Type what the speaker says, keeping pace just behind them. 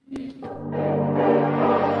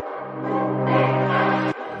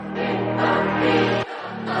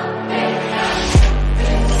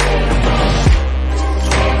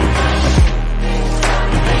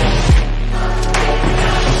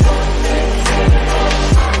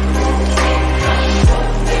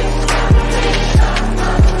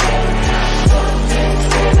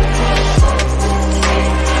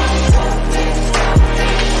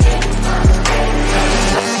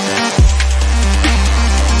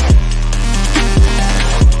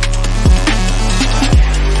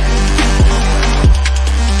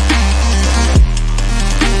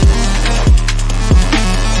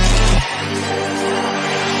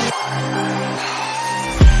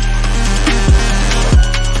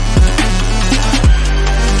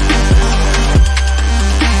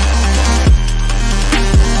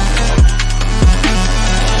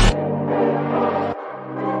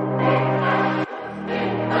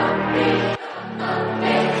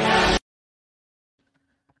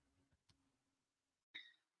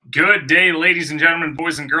Good day, ladies and gentlemen,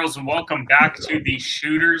 boys and girls, and welcome back to the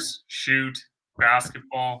Shooters Shoot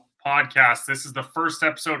Basketball Podcast. This is the first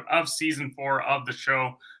episode of Season 4 of the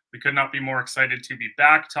show. We could not be more excited to be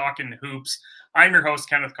back talking hoops. I'm your host,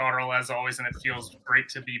 Kenneth, as always, and it feels great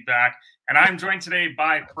to be back. And I'm joined today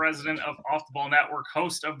by President of Off the Ball Network,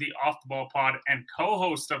 host of the Off the Ball Pod, and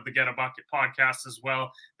co-host of the Get a Bucket podcast as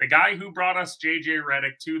well. The guy who brought us JJ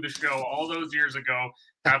Redick to the show all those years ago.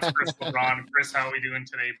 That's Chris Lebron. Chris, how are we doing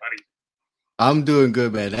today, buddy? I'm doing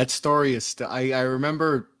good, man. That story is still. I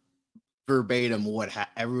remember verbatim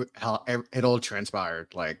how it all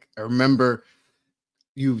transpired. Like I remember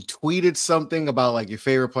you tweeted something about like your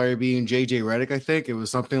favorite player being JJ Redick. I think it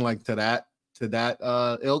was something like to that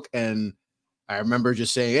ilk, and I remember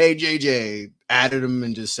just saying, "Hey, JJ," added him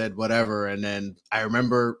and just said whatever. And then I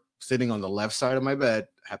remember sitting on the left side of my bed,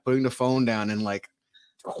 putting the phone down, and like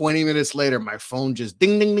 20 minutes later, my phone just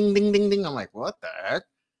ding, ding, ding, ding, ding, ding. I'm like, what the heck?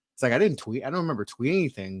 It's like I didn't tweet. I don't remember tweeting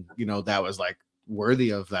anything, that was like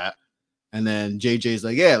worthy of that. And then JJ's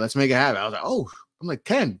like, yeah, let's make it happen. I was like, oh, I'm like,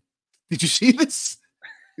 Ken, did you see this?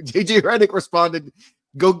 JJ Redick responded,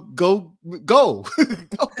 go get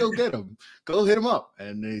him. Go hit him up.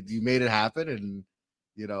 And you made it happen. And,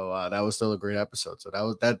 that was still a great episode. So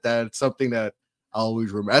that's something that I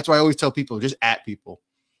always remember. That's why I always tell people, just at people.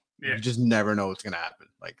 Yeah. You just never know what's going to happen.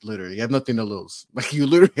 Like, literally, you have nothing to lose. Like, you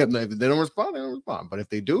literally have nothing. If they don't respond, they don't respond. But if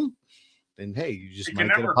they do, then, hey, you just might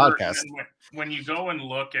get a podcast. When you go and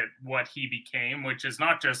look at what he became, which is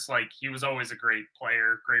not just like he was always a great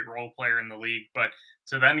player, great role player in the league, but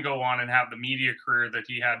to then go on and have the media career that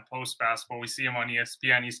he had post-basketball. We see him on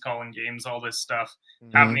ESPN. He's calling games, all this stuff.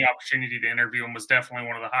 Mm-hmm. Having the opportunity to interview him was definitely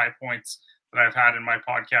one of the high points that I've had in my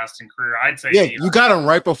podcasting career. I'd say, yeah, you got him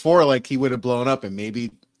right before like he would have blown up, and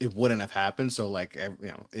maybe it wouldn't have happened. So like,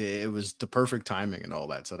 it was the perfect timing and all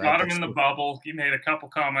that. So got him in the bubble. He made a couple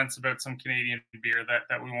comments about some Canadian beer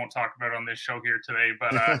that we won't talk about on this show here today.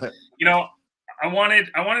 But I wanted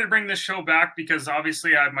to bring this show back because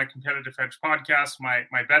obviously I have my Competitive Edge podcast,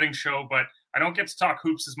 my betting show, but I don't get to talk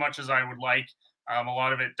hoops as much as I would like. A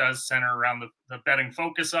lot of it does center around the betting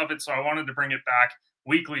focus of it. So I wanted to bring it back.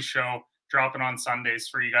 Weekly show dropping on Sundays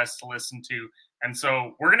for you guys to listen to. And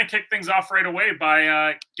so we're going to kick things off right away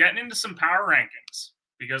by getting into some power rankings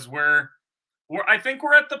because I think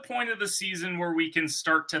we're at the point of the season where we can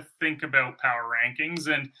start to think about power rankings.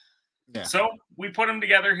 And so we put them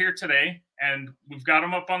together here today and we've got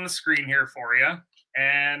them up on the screen here for you.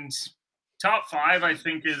 And top 5, I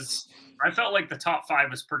felt like the top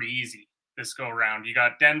 5 is pretty easy this go around. You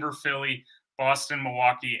got Denver, Philly, Boston,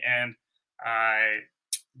 Milwaukee, and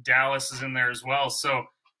Dallas is in there as well. So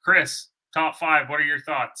Chris, top 5, what are your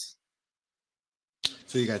thoughts?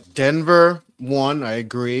 So you got Denver 1, I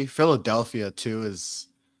agree. Philadelphia 2 is,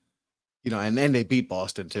 and then they beat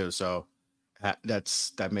Boston too. So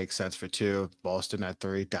that makes sense for 2. Boston at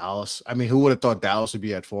 3. Dallas. I mean, who would have thought Dallas would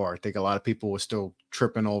be at 4? I think a lot of people were still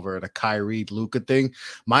tripping over the Kyrie Luka thing.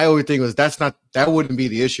 My only thing was that wouldn't be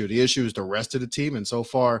the issue. The issue is the rest of the team. And so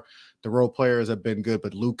far the role players have been good,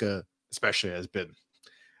 but Luka especially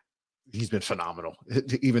he's been phenomenal.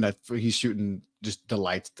 Even that he's shooting just the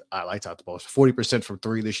lights out the ball. 40% from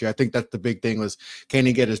 3 this year. I think that's the big thing was, can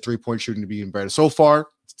he get his 3-point shooting to be even better? So far,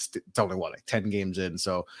 it's only like 10 games in,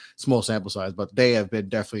 so small sample size, but they have been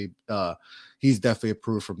definitely he's definitely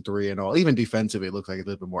improved from 3 and all. Even defensively, it looks like a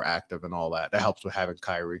little bit more active and all that. That helps with having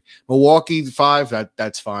Kyrie. Milwaukee 5,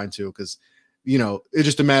 that's fine too, because it's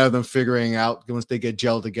just a matter of them figuring out once they get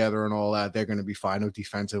gelled together and all that, they're going to be fine.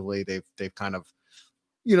 Defensively, they've kind of,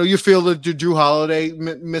 you feel the Drew Holiday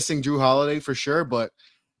missing Drew Holiday for sure, but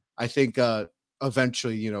I think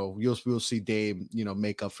eventually, we'll see Dame,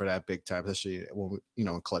 make up for that big time, especially when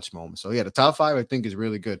in clutch moments. So yeah, the top five I think is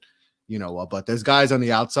really good. But there's guys on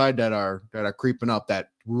the outside that are creeping up that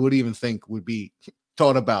we would even think would be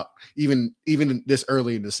thought about even this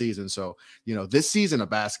early in the season. So this season of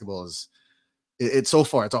basketball it's so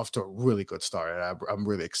far it's off to a really good start. And I'm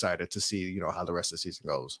really excited to see how the rest of the season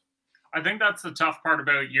goes. I think that's the tough part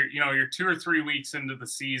about you're 2 or 3 weeks into the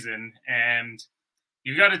season, and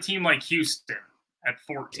you got a team like Houston at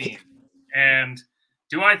 14. And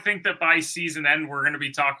do I think that by season end we're going to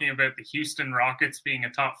be talking about the Houston Rockets being a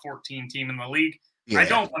top 14 team in the league? I Yeah,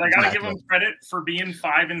 don't, but I got to give them credit for being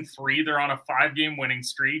 5-3. They're on a 5-game winning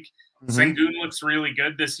streak. Sengun looks really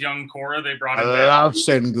good. This young Cora they brought in. I love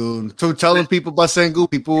Sengun. So telling people about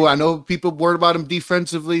Sengun, I know people worried about him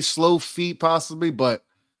defensively, slow feet possibly, but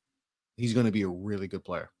he's going to be a really good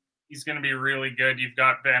player. He's going to be really good. You've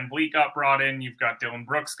got Van Vliet got brought in. You've got Dylan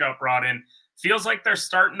Brooks got brought in. Feels like they're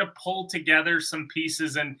starting to pull together some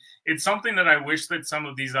pieces, and it's something that I wish that some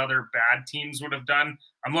of these other bad teams would have done.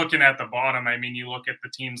 I'm looking at the bottom. I mean, you look at the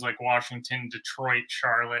teams like Washington, Detroit,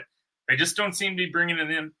 Charlotte. They just don't seem to be bringing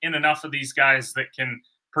in enough of these guys that can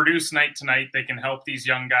produce night to night. They can help these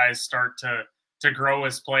young guys start to grow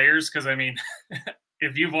as players. Because, I mean,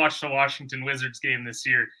 if you've watched the Washington Wizards game this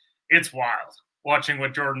year, it's wild watching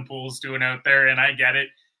what Jordan Poole's doing out there. And I get it.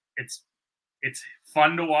 It's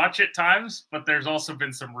fun to watch at times, but there's also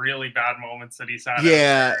been some really bad moments that he's had.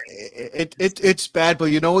 Yeah, it's bad, but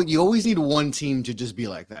you know what? You always need one team to just be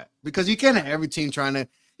like that, because you can't have every team trying to.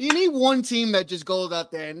 You need one team that just goes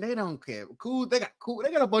out there and they don't care. Cool, they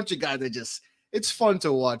got a bunch of guys that just. It's fun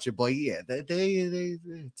to watch it, but yeah,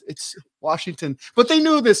 it's Washington, but they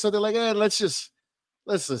knew this, so they're like, let's just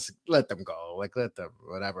let them go. Like, let them,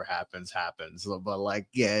 whatever happens. But like,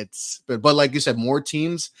 yeah, but like you said, more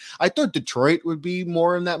teams. I thought Detroit would be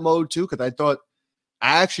more in that mode too, because I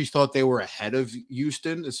actually thought they were ahead of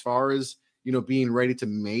Houston as far as being ready to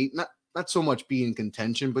mate. Not so much be in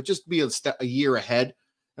contention, but just be a year ahead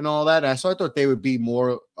and all that. So I thought they would be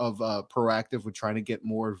more of proactive with trying to get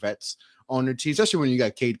more vets on their team, especially when you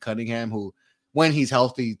got Cade Cunningham, who, when he's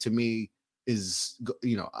healthy, to me is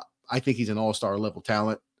I think he's an all-star level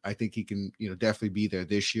talent. I think he can definitely be there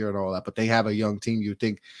this year and all that. But they have a young team. You'd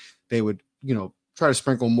think they would try to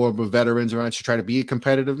sprinkle more of the veterans around to try to be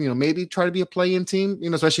competitive, maybe try to be a play-in team,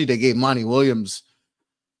 especially they gave Monty Williams,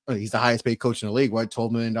 he's the highest paid coach in the league, right?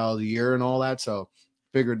 $12 million a year and all that. So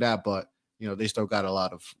figured that, but they still got a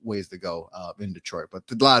lot of ways to go in Detroit, but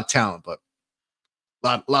a lot of talent, but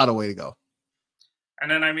a lot of way to go. And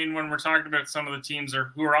then, I mean, when we're talking about some of the teams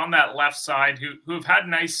who are on that left side, who have had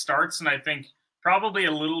nice starts, and I think probably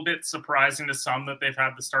a little bit surprising to some that they've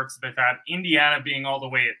had the starts that they've had. Indiana being all the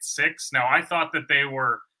way at 6. Now, I thought that they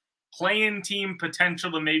were play-in team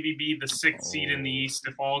potential to maybe be the 6th seed in the East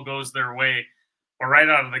if all goes their way. But right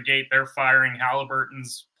out of the gate, they're firing.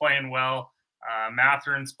 Halliburton's playing well.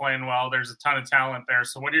 Matherin's playing well. There's a ton of talent there.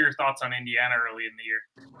 So what are your thoughts on Indiana early in the year?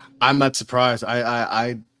 I'm not surprised.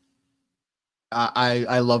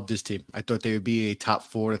 I love this team. I thought they would be a top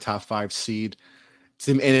 4 to top 5 seed.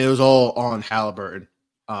 And it was all on Halliburton.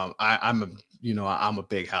 I'm a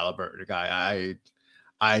big Halliburton guy.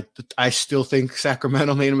 I still think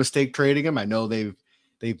Sacramento made a mistake trading him. I know they've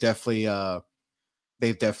definitely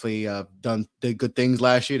did good things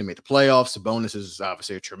last year. They made the playoffs. Sabonis is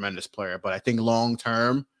obviously a tremendous player, but I think long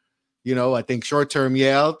term, I think short term,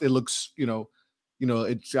 yeah, it looks,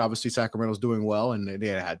 it's obviously Sacramento's doing well, and they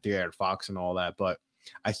had De'Aaron Fox and all that, but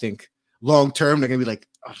I think long term they're gonna be like,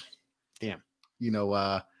 oh, damn,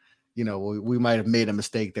 we might have made a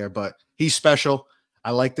mistake there, but he's special. I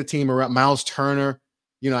like the team around Miles Turner.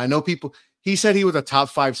 I know people. He said he was a top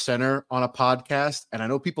 5 center on a podcast, and I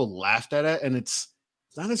know people laughed at it, and it's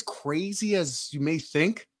not as crazy as you may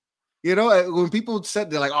think. When people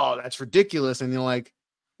said, they're like, "Oh, that's ridiculous," and you're like,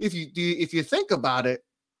 if you think about it,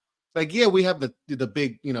 like, yeah, we have the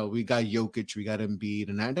big, we got Jokic, we got Embiid,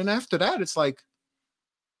 and then after that, it's like,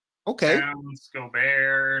 okay, Towns,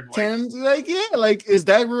 Gobert, like, yeah, like, is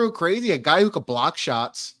that real crazy? A guy who could block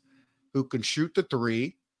shots, who can shoot the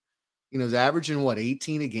 3, is averaging what,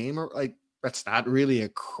 18 a game, or like, that's not really a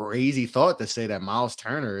crazy thought to say that Miles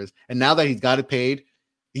Turner is. And now that he's got it paid,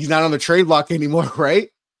 he's not on the trade block anymore, right?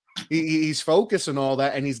 He's focused and all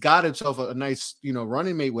that, and he's got himself a nice,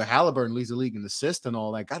 running mate with Halliburton, leads the league in assist and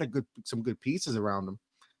all that. Got some good pieces around him.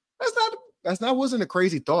 Wasn't a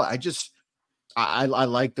crazy thought. I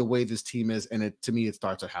like the way this team is, and to me it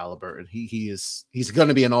starts with Halliburton. He's going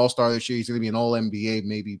to be an all-star this year. He's going to be an all NBA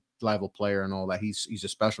maybe level player and all that. He's a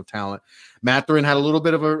special talent. Mathurin had a little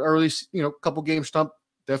bit of an early couple game stump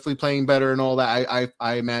definitely playing better and all that.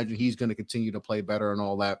 I imagine he's going to continue to play better and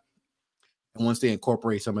all that. And once they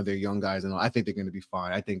incorporate some of their young guys, and I think they're going to be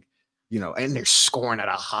fine. I think, and they're scoring at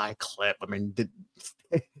a high clip. I mean,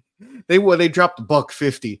 they dropped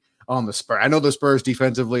 $150 on the Spurs. I know the Spurs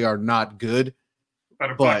defensively are not good,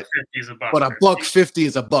 but a buck 50 is a buck. But a $150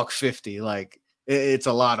 is a $150. Like it's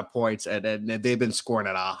a lot of points, and they've been scoring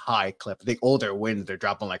at a high clip. I think all their wins, they're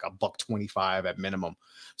dropping like a $125 at minimum.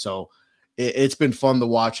 So it's been fun to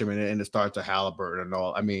watch them, and it starts with Halliburton and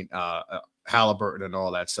all. I mean, Halliburton and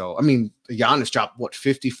all that. So I mean, Giannis dropped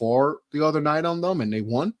 54 the other night on them, and they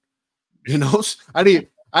won. I didn't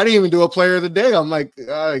even do a player of the day. I'm like,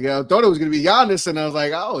 I thought it was going to be Giannis, and I was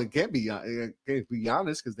like, oh, it can't be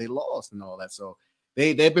Giannis because they lost and all that. So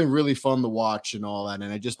they've been really fun to watch and all that,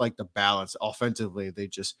 and I just like the balance offensively. They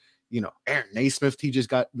just, Aaron Naismith, he just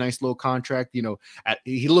got a nice little contract.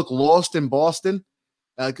 He looked lost in Boston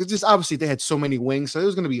because just obviously they had so many wings, so it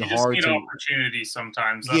was going to be hard to opportunity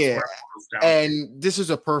sometimes. That's where it goes down. And this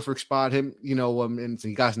is a perfect spot. Him, and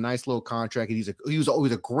he got a nice little contract. And he was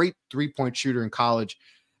always a great 3-point shooter in college.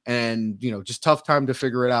 And just tough time to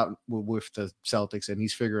figure it out with the Celtics, and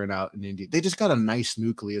he's figuring out in India. They just got a nice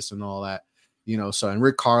nucleus and all that. So and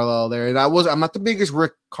Rick Carlisle there. And I'm not the biggest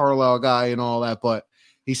Rick Carlisle guy and all that, but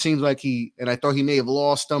he seems like I thought he may have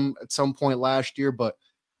lost them at some point last year, but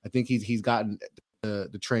I think he's gotten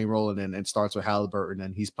the train rolling and starts with Halliburton,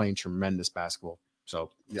 and he's playing tremendous basketball. So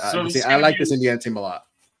I like this Indiana team a lot.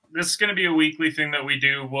 This is going to be a weekly thing that we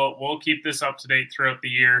do. We'll keep this up to date throughout the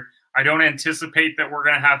year. I don't anticipate that we're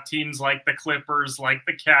going to have teams like the Clippers, like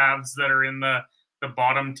the Cavs that are in the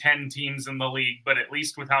bottom 10 teams in the league, but at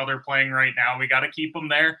least with how they're playing right now, we got to keep them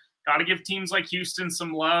there. Got to give teams like Houston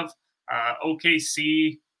some love,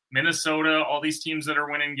 OKC, Minnesota, all these teams that are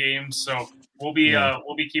winning games. So we'll be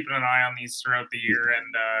keeping an eye on these throughout the year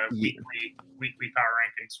and weekly power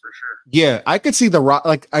rankings for sure. Yeah, I could see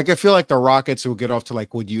I could feel like the Rockets will get off to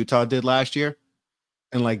like what Utah did last year.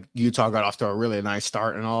 And like Utah got off to a really nice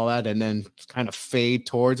start and all that, and then kind of fade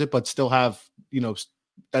towards it, but still have,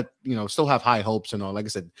 still have high hopes and all. Like I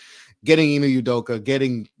said, getting Ime Udoka,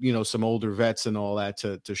 getting, some older vets and all that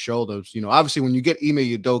to show those, obviously when you get Ime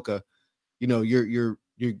Udoka,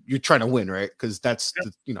 you're trying to win, right? Because that's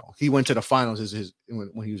he went to the finals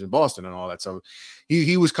when he was in Boston and all that. So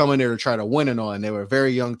he was coming there to try to win and all, and they were a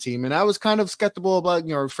very young team. And I was kind of skeptical about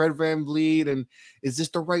Fred VanVleet and is this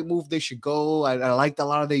the right move they should go? I liked a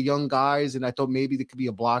lot of the young guys, and I thought maybe there could be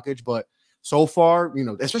a blockage, but so far,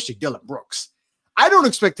 especially Dylan Brooks. I don't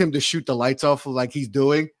expect him to shoot the lights off like he's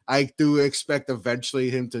doing. I do expect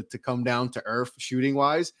eventually him to come down to earth shooting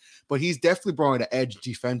wise, but he's definitely brought an edge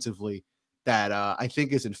defensively that I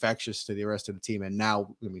think is infectious to the rest of the team. And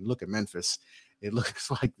now, I mean, look at Memphis. It looks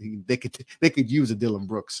like they could use a Dylan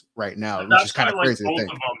Brooks right now, which is kind of crazy to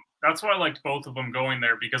think. That's why I liked both of them going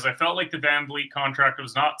there, because I felt like the VanVleet contract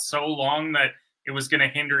was not so long that it was going to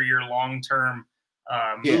hinder your long-term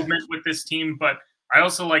movement with this team. But I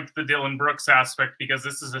also liked the Dylan Brooks aspect because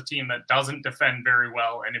this is a team that doesn't defend very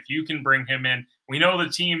well. And if you can bring him in, we know the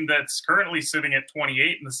team that's currently sitting at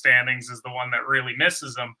 28 in the standings is the one that really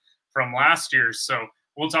misses them from last year. So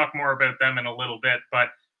we'll talk more about them in a little bit, but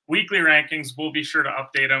weekly rankings, we'll be sure to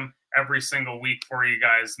update them every single week for you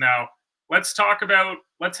guys. Now let's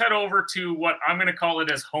head over to what I'm going to call it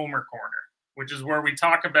as Homer Corner, which is where we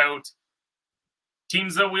talk about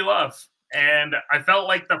teams that we love. And I felt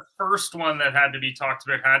like the first one that had to be talked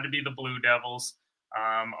about had to be the Blue Devils.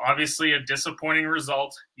 Obviously a disappointing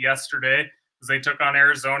result yesterday as they took on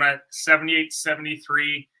Arizona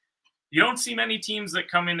 78-73. You don't see many teams that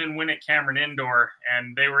come in and win at Cameron Indoor,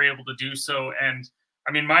 and they were able to do so. And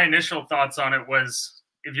I mean, my initial thoughts on it was,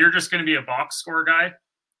 if you're just going to be a box score guy,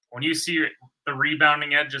 when you see the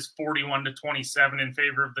rebounding edge is 41-27 in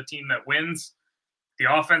favor of the team that wins,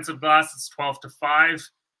 the offensive glass is 12-5.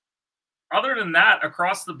 Other than that,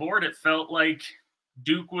 across the board, it felt like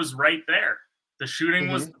Duke was right there. The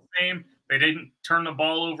shooting was the same. They didn't turn the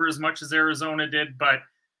ball over as much as Arizona did, but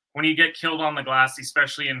when you get killed on the glass,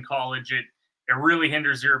 especially in college, it really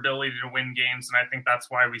hinders your ability to win games. And I think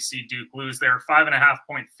that's why we see Duke lose. They're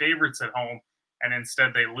 5.5-point favorites at home, and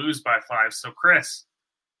instead they lose by 5. So, Chris,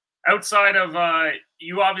 outside of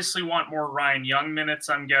you obviously want more Ryan Young minutes,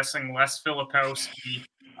 I'm guessing, less Filipowski.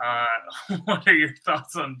 What are your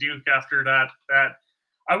thoughts on Duke after that?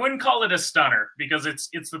 I wouldn't call it a stunner because it's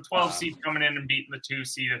the 12 seed coming in and beating the 2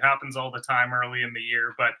 seed. It happens all the time early in the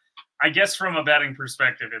year, but I guess from a betting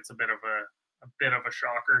perspective, it's a bit of a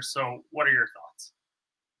shocker. So what are your thoughts?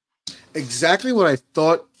 Exactly what I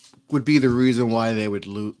thought would be the reason why they would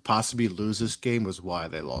possibly lose this game was why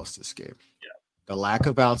they lost this game. Yeah. The lack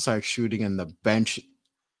of outside shooting and the bench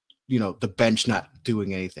the bench not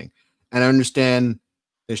doing anything. And I understand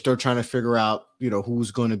they're still trying to figure out,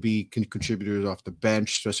 who's going to be contributors off the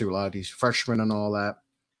bench, especially with a lot of these freshmen and all that.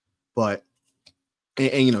 But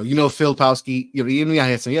and Phil Pawski, even he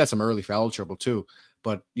had some early foul trouble too.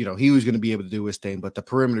 But he was going to be able to do his thing. But the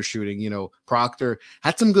perimeter shooting, Proctor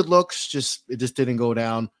had some good looks, it just didn't go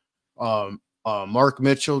down. Mark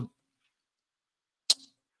Mitchell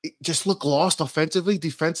just looked lost offensively,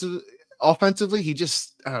 offensively. He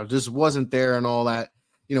just wasn't there and all that.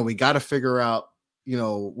 We got to figure out,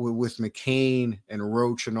 with McCain and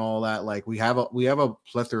Roach and all that. Like we have a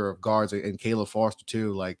plethora of guards, and Caleb Foster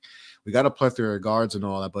too. Like we got a plethora of guards and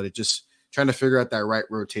all that, but it just trying to figure out that right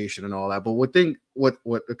rotation and all that. But what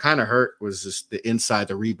kind of hurt was just the inside,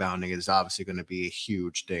 the rebounding is obviously going to be a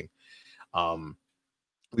huge thing.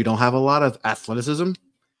 We don't have a lot of athleticism,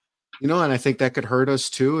 and I think that could hurt us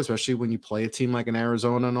too, especially when you play a team like in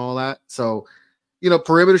Arizona and all that. So,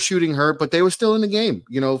 perimeter shooting hurt, but they were still in the game.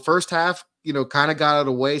 First half, kind of got out of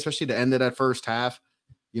the way, especially the end of that first half.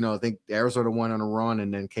 I think Arizona went on a run,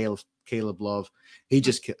 and then Caleb Love,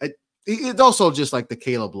 it's also just like the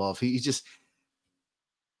Caleb Love.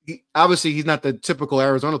 Obviously he's not the typical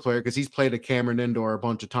Arizona player because he's played at Cameron Indoor a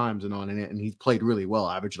bunch of times and he's played really well,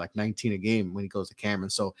 averaged like 19 a game when he goes to Cameron.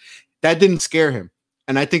 So that didn't scare him.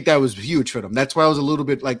 And I think that was huge for them. That's why I was a little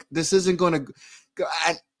bit like, this isn't going to go.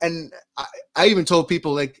 And I even told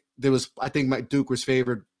people like I think my Duke was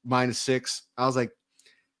favored -6. I was like,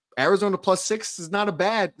 Arizona +6 is not a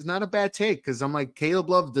bad take. Cause I'm like, Caleb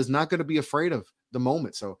Love is not going to be afraid of the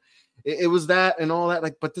moment. So it was that and all that.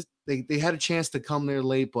 Like, but they had a chance to come there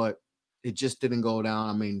late, but it just didn't go down.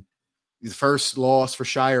 I mean, the first loss for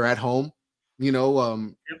Shire at home,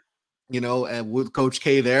 and with Coach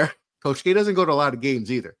K there. Coach K doesn't go to a lot of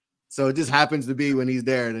games either. So it just happens to be when he's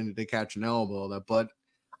there and they catch an elbow, all that. But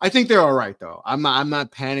I think they're all right though. I'm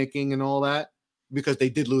not panicking and all that because they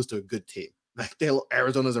did lose to a good team. Like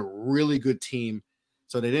Arizona's a really good team.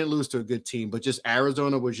 So they didn't lose to a good team, but just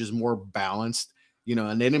Arizona was just more balanced,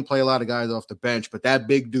 and they didn't play a lot of guys off the bench, but that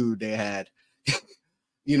big dude they had,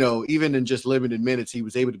 even in just limited minutes, he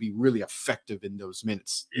was able to be really effective in those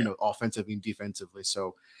minutes, offensively and defensively.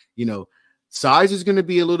 So, size is going to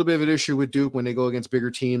be a little bit of an issue with Duke when they go against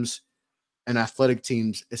bigger teams and athletic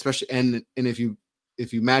teams, especially. And if you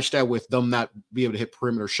match that with them not be able to hit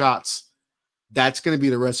perimeter shots, that's going to be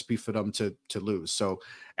the recipe for them to lose. So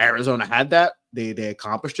Arizona had that, they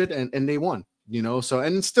accomplished it, and they won. So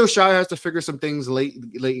and still Shai has to figure some things late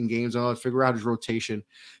in games and all that, figure out his rotation.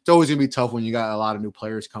 It's always gonna be tough when you got a lot of new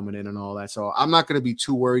players coming in and all that. So I'm not gonna be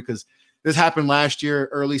too worried because this happened last year,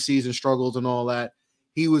 early season struggles and all that.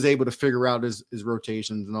 He was able to figure out his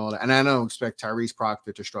rotations and all that. And I don't expect Tyrese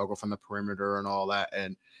Proctor to struggle from the perimeter and all that.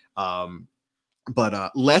 And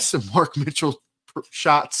but less Mark Mitchell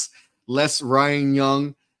shots, less Ryan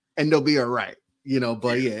Young, and they'll be all right.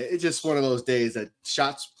 But yeah, it's just one of those days that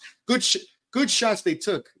good shots they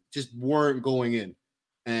took just weren't going in,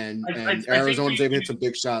 and Arizona's able to hit some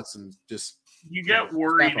big shots and just you get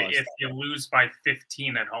worried if you lose by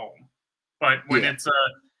 15 at home, but when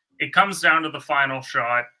it comes down to the final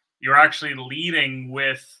shot, you're actually leading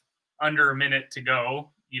with under a minute to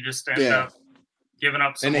go. You just end up giving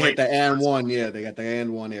up some. And they hit the and one, they got the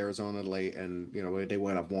and one Arizona late, and they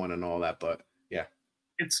went up one and all that, but yeah.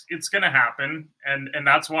 It's going to happen, and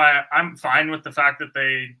that's why I'm fine with the fact that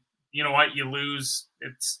they, you lose.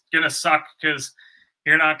 It's going to suck because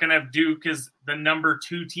you're not going to have Duke as the number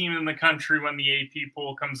 2 team in the country when the AP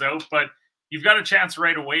poll comes out, but you've got a chance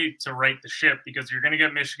right away to right the ship because you're going to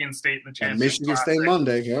get Michigan State in the Champions Michigan State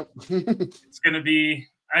Monday, yep. It's going to be,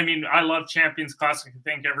 I love Champions Classic. I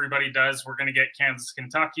think everybody does. We're going to get Kansas,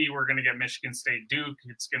 Kentucky. We're going to get Michigan State, Duke.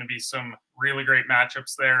 It's going to be some really great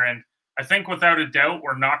matchups there, and I think without a doubt,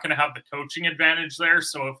 we're not going to have the coaching advantage there.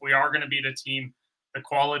 So if we are going to beat a team the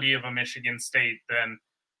quality of a Michigan State, then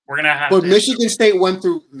we're going to have. But Michigan State went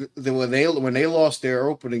through when they lost their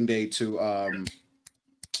opening day to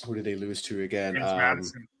who did they lose to again? James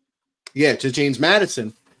Madison. Yeah, to James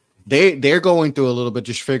Madison. They're going through a little bit,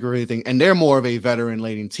 just figure anything, and they're more of a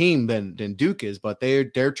veteran-laden team than Duke is, but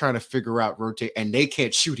they're trying to figure out rotate, and they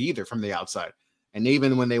can't shoot either from the outside. And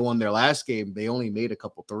even when they won their last game, they only made a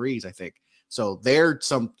couple threes, I think. So they're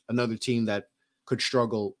another team that could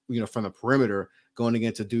struggle, from the perimeter going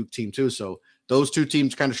against a Duke team too. So those two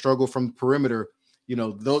teams kind of struggle from the perimeter.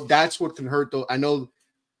 That's what can hurt. Though I know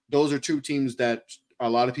those are two teams that a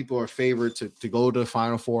lot of people are favored to go to the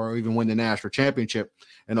Final Four or even win the national championship.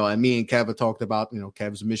 And me and Kev have talked about,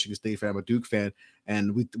 Kev's a Michigan State fan, I'm a Duke fan,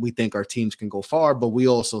 and we think our teams can go far, but we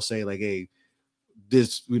also say like, hey,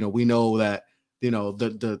 this, we know that.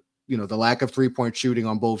 The the lack of 3-point shooting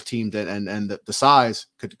on both teams and the size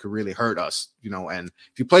could really hurt us, and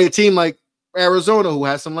if you play a team like Arizona who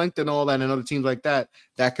has some length and all that, and other teams like that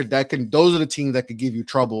those are the teams that could give you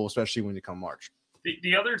trouble, especially when you come March.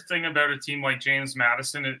 The other thing about a team like James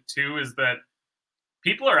Madison too is that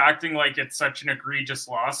people are acting like it's such an egregious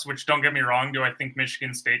loss, which, don't get me wrong, do I think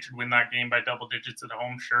Michigan State should win that game by double digits at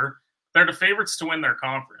home? Sure. They're the favorites to win their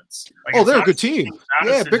conference. Like, they're a good team.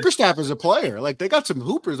 Yeah, Bickerstaff is a player. Like, they got some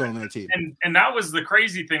hoopers on their team. And that was the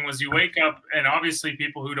crazy thing, was you wake up, and obviously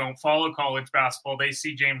people who don't follow college basketball, they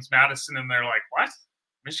see James Madison and they're like, what?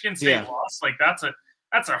 Michigan State lost? Like, that's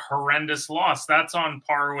a horrendous loss. That's on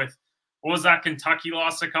par with, what was that Kentucky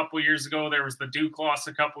loss a couple years ago? There was the Duke loss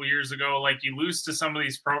a couple years ago. Like, you lose to some of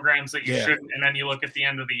these programs that you shouldn't, and then you look at the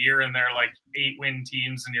end of the year and they're like 8-win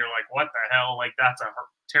teams, and you're like, what the hell? Like, that's a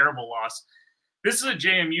terrible loss. This is a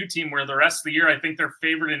JMU team where the rest of the year, I think they're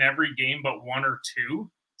favored in every game but one or two.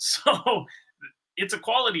 So it's a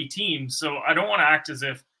quality team. So I don't want to act as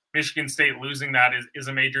if Michigan State losing that is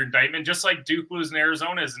a major indictment, just like Duke losing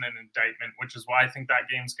Arizona isn't an indictment, which is why I think that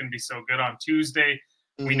game's going to be so good on Tuesday.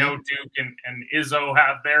 Mm-hmm. We know Duke and Izzo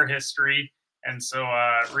have their history. And so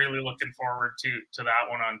really looking forward to that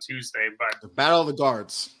one on Tuesday. But the Battle of the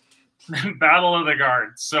Guards. Battle of the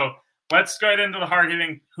Guards. So let's go into the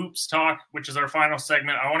hard-hitting hoops talk, which is our final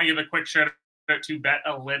segment. I want to give a quick shout-out to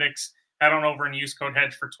BetAlytics. Head on over and use code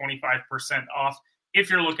HEDGE for 25% off if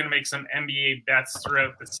you're looking to make some NBA bets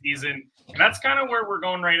throughout the season. And that's kind of where we're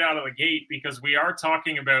going right out of the gate, because we are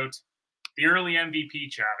talking about the early MVP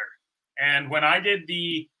chatter. And when I did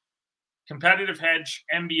the Competitive Hedge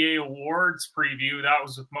NBA Awards preview, that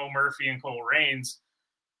was with Mo Murphy and Cole Raines,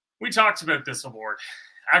 we talked about this award.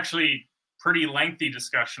 Actually, pretty lengthy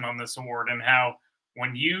discussion on this award, and how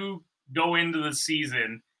when you go into the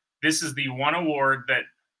season, this is the one award that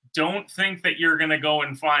don't think that you're going to go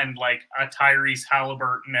and find like a Tyrese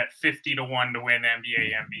Halliburton at 50-1 to win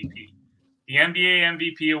NBA MVP. The NBA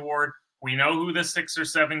MVP award, we know who the 6 or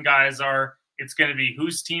 7 guys are. It's going to be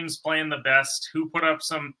whose team's playing the best, who put up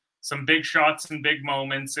some big shots and big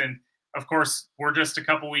moments. And of course, we're just a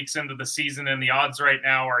couple weeks into the season, and the odds right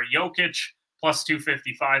now are Jokic plus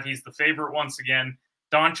 255. He's the favorite once again.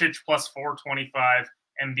 Doncic plus 425.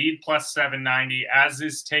 Embiid plus 790, as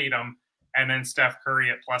is Tatum. And then Steph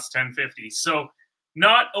Curry at plus 1050. So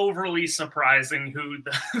not overly surprising who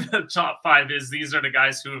the top 5 is. These are the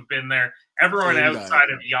guys who have been there. Everyone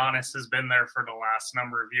outside of Giannis has been there for the last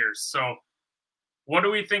number of years. So what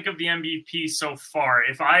do we think of the MVP so far?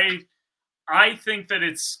 If I think that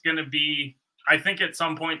it's going to be, I think at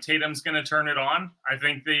some point Tatum's going to turn it on. I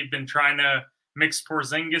think they've been trying to mix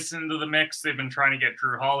Porzingis into the mix. They've been trying to get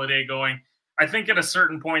Drew Holiday going. I think at a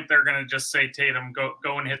certain point they're going to just say, Tatum,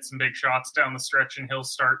 go and hit some big shots down the stretch, and he'll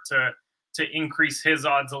start to increase his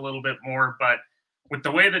odds a little bit more. But with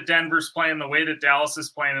the way that Denver's playing, the way that Dallas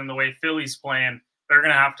is playing, and the way Philly's playing, they're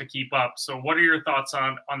going to have to keep up. So what are your thoughts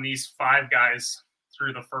on these 5 guys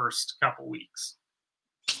through the first couple weeks?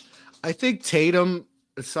 I think Tatum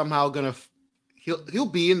is somehow going to he'll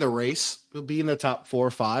be in the race. He'll be in the top 4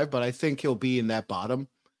 or 5, but I think he'll be in that bottom,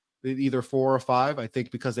 either 4 or 5. I think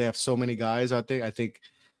because they have so many guys out there, I think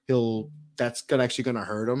that's actually going to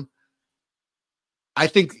hurt him. I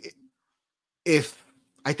think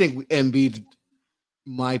Embiid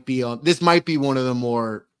might be on. This might be one of the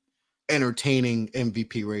more entertaining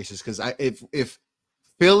MVP races, because if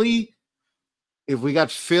we got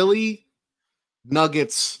Philly,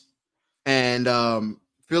 Nuggets, and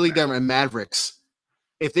Philly, Denver, and Mavericks,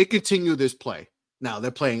 if they continue this play, now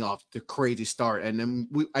they're playing off the crazy start, and then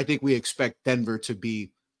I think we expect Denver to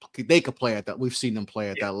be, they could play at that. We've seen them play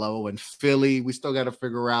at that level. And Philly, we still got to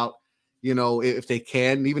figure out, if they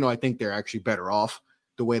can, even though I think they're actually better off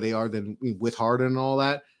the way they are than with Harden and all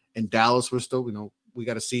that. And Dallas, we're still, we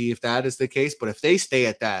got to see if that is the case. But if they stay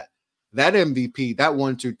at that MVP, that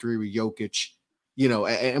 1, 2, 3 with Jokic,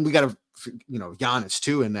 and we got to, Giannis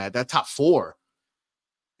too in that top 4.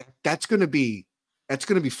 That's going to be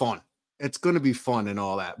fun. It's going to be fun and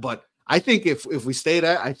all that. But I think if we stay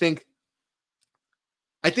there, I think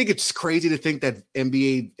it's crazy to think that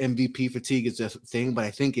NBA MVP fatigue is a thing, but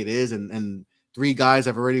I think it is. And 3 guys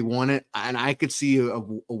have already won it. And I could see a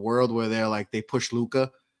world where they push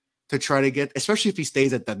Luka to try to get, especially if he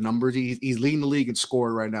stays at that numbers. He's leading the league in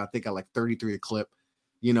score right now. I think at like 33 a clip.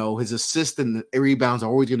 His assists and rebounds are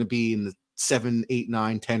always going to be in the 7, 8,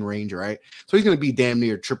 9, 10 range, right? So he's going to be damn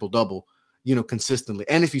near triple-double, consistently.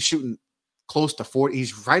 And if he's shooting close to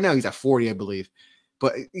 40, right now he's at 40, I believe.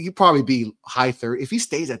 But he'd probably be high 30. If he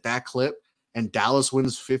stays at that clip and Dallas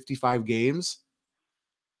wins 55 games,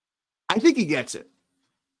 I think he gets it.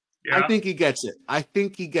 I Yeah. think he gets it. I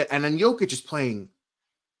think and then Jokic is playing.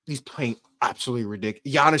 He's playing absolutely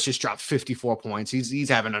ridiculous. Giannis just dropped 54 points. He's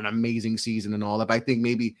having an amazing season and all that. But I think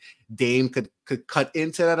maybe Dame could cut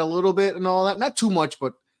into that a little bit and all that. Not too much,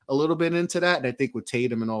 but a little bit into that. And I think with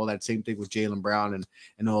Tatum and all that, same thing with Jaylen Brown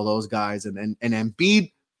and all those guys and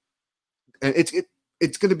Embiid. And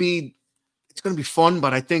it's gonna be fun.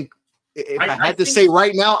 But I think if I I had to think say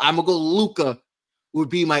right now, I'm gonna go Luka would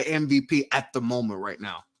be my MVP at the moment right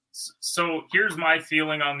now. so. Here's my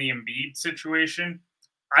feeling on the Embiid situation.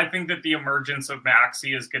 I think that the emergence of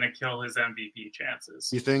Maxi is going to kill his MVP chances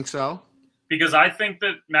You think so? because I think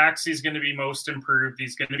that Maxi's going to be most improved.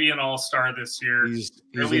 He's going to be an all-star this year. Or He's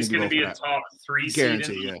at gonna least be going to go be for a that. top 3 seed in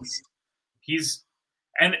Guarantee, the yes. East. He's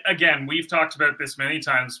and again, we've talked about this many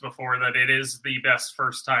times before that it is the best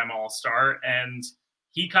first-time all-star, and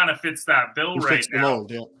he kind of fits that bill He right fits the now.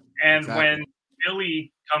 mold, yeah. And Exactly. when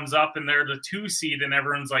Philly comes up and they're the 2 seed, and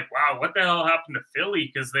everyone's like, wow, what the hell happened to Philly?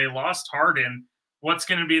 Because they lost Harden. What's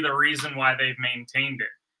going to be the reason why they've maintained it?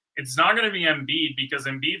 It's not going to be Embiid because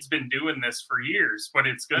Embiid's been doing this for years, but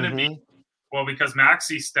it's going to be, Mm-hmm. well, because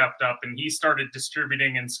Maxi stepped up and he started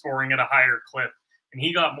distributing and scoring at a higher clip, and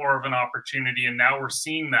he got more of an opportunity. And now we're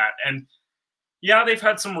seeing that. And yeah, they've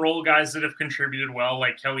had some role guys that have contributed well,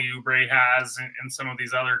 like Kelly Oubre has, and some of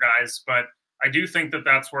these other guys. But I do think that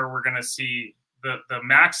that's where we're going to see the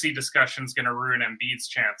Maxi discussion is going to ruin Embiid's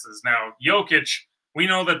chances. Now, Jokic, we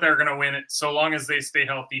know that they're going to win it so long as they stay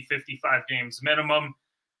healthy, 55 games minimum,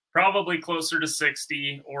 probably closer to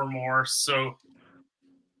 60 or more. So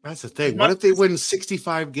That's the as thing. What much if they as win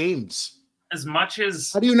 65 games? as much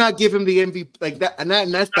as How do you not give him the MVP like that? And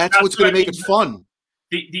that's that's what's what going I to make it mean. fun.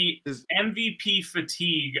 The Is MVP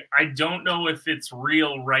fatigue, I don't know if it's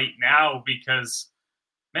real right now because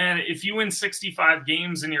man, if you win 65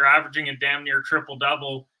 games and you're averaging a damn near triple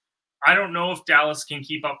double, I don't know if Dallas can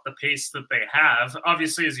keep up the pace that they have.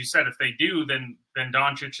 Obviously, as you said, if they do, then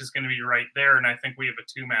Doncic is going to be right there, and I think we have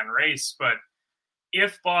a 2-man race. But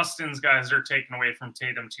if Boston's guys are taken away from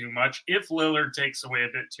Tatum too much, if Lillard takes away a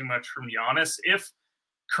bit too much from Giannis, if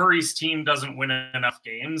Curry's team doesn't win enough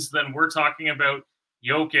games, then we're talking about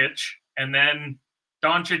Jokic, and then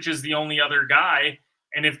Doncic is the only other guy.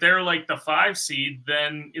 And if they're like the 5 seed,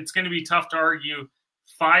 then it's going to be tough to argue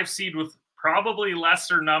 5 seed with probably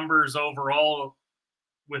lesser numbers overall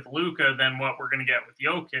with Luka than what we're going to get with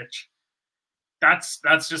Jokic.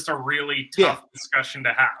 That's just a really yeah, tough discussion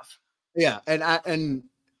to have. yeah, and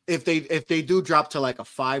if they do drop to like a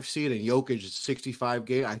 5 seed and Jokic is 65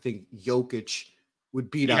 game, I think Jokic would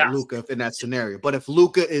beat He out has Luca in that scenario. But if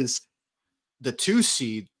Luca is the 2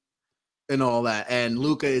 seed and all that, and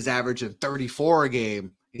Luca is averaging 34 a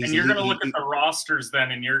game, and you're going to look at the rosters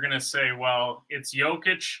then, and you're going to say, well, it's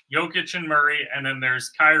Jokic and Murray, and then there's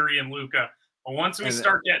Kyrie and Luca. But once we and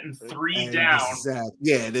start getting 3 and down, exactly,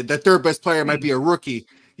 yeah, the third best player might be a rookie,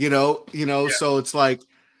 yeah. so it's like,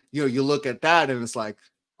 you look at that and it's like,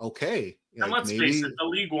 okay, And like let's face it, maybe, the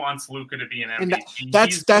league wants Luca to be an and MVP.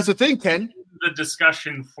 that's the thing, Ken. The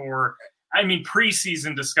discussion for, I mean,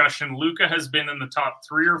 preseason discussion. Luca has been in the top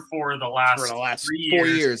 3 or 4 the For the last last 4 3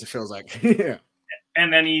 years, years, it feels like. Yeah.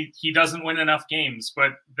 and then he doesn't win enough games.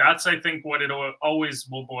 But that's, I think, what it always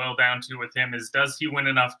will boil down to with him is, does he win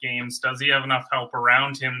enough games? Does he have enough help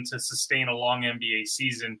around him to sustain a long NBA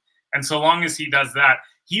season? And so long as he does that,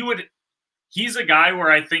 he's a guy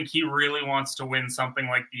where I think he really wants to win something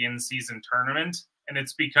like the in-season tournament. And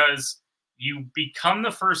it's because you become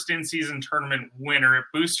the first in-season tournament winner. It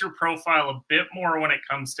boosts your profile a bit more when it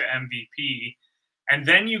comes to MVP. And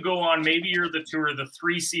then you go on, maybe you're the 2 or the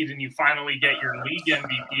 3 seed, and you finally get your league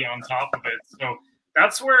MVP on top of it. So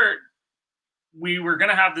that's where we were going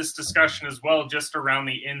to have this discussion as well, just around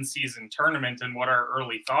the in-season tournament and what our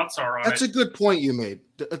early thoughts are on That's it. a good point you made.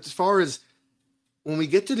 As far as when we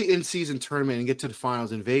get to the in-season tournament and get to the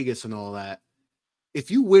finals in Vegas and all that, if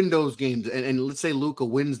you win those games, and let's say Luca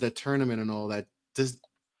wins that tournament and all that, does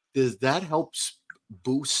that help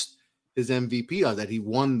boost his MVP, or that he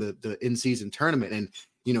won the in-season tournament and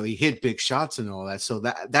he hit big shots and all that? So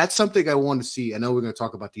that's something I want to see. I know we're going to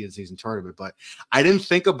talk about the in-season tournament, but I didn't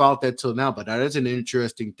think about that till now. But that is an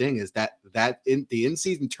interesting thing, is that in the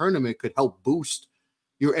in-season tournament could help boost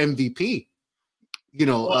your MVP,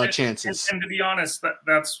 Well, chances. and to be honest,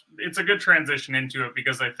 that's it's a good transition into it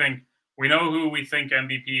because I think we know who we think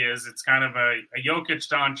MVP is. It's kind of a Jokic,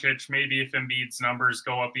 Doncic. Maybe if Embiid's numbers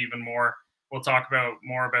go up even more, we'll talk about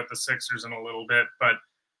more about the Sixers in a little bit. But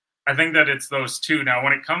I think that it's those two. Now,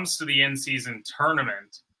 when it comes to the in-season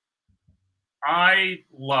tournament, I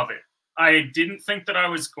love it. I didn't think that I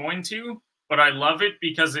was going to, but I love it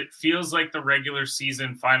because it feels like the regular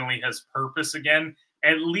season finally has purpose again.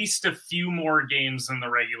 at least a few more games in the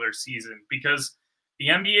regular season, because the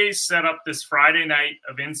NBA set up this Friday night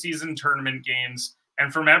of in-season tournament games,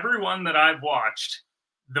 and from everyone that I've watched,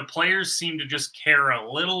 the players seem to just care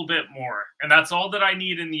a little bit more. And that's all that I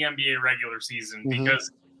need in the NBA regular season, Mm-hmm.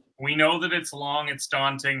 because we know that it's long, it's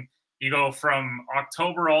daunting. You go from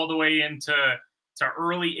October all the way into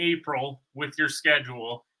early April with your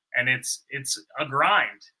schedule, and it's a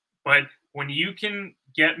grind. But when you can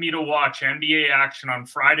get me to watch NBA action on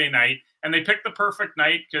Friday night, and they pick the perfect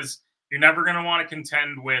night because you're never going to want to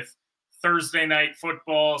contend with Thursday night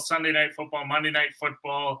football, Sunday night football, Monday night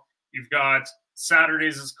football. You've got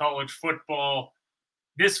Saturdays as college football.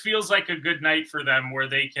 This feels like a good night for them where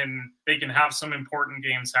they can have some important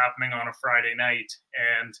games happening on a Friday night.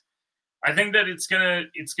 And I think that it's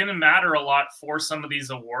gonna matter a lot for some of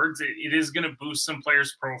these awards. It is gonna boost some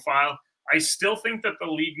players' profile. I still think that the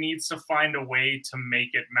league needs to find a way to make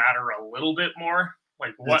it matter a little bit more.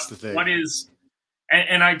 Like That's the thing. what is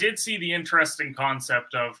and I did see the interesting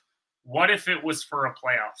concept of what if it was for a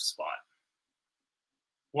playoff spot?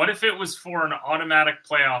 What if it was for an automatic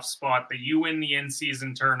playoff spot that you win the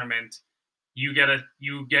in-season tournament, you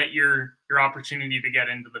get your opportunity to get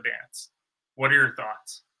into the dance? What are your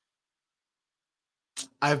thoughts?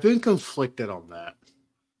 I've been conflicted on that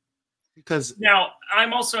because Now,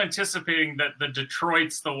 I'm also anticipating that the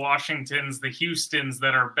Detroits, the Washingtons, the Houstons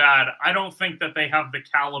that are bad, I don't think that they have the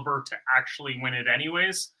caliber to actually win it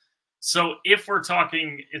anyways. So if we're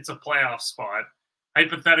talking it's a playoff spot,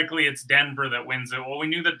 hypothetically it's Denver that wins it. Well, we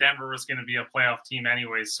knew that Denver was going to be a playoff team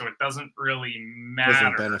anyways, so it doesn't really doesn't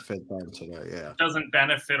matter. benefit them today. Yeah. It doesn't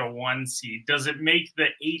benefit a 1 seed. Does it make the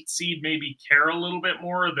 8 seed maybe care a little bit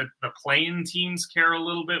more? That the playing teams care a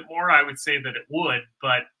little bit more? I would say that it would,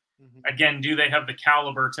 but again, do they have the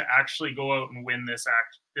caliber to actually go out and win this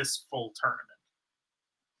full tournament?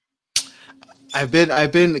 I've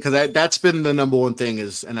been because that's been the number one thing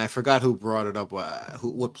is, and I forgot who brought it up.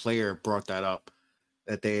 What player brought that up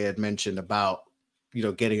that they had mentioned about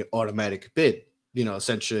getting an automatic bid.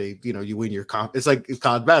 Essentially, you win your It's like it's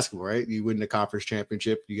college basketball, right? You win the conference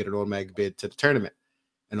championship, you get an automatic bid to the tournament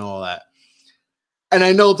and all that. And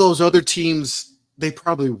I know those other teams, they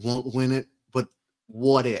probably won't win it, but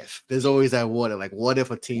what if? There's always that what if. Like, what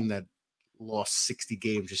if a team that lost 60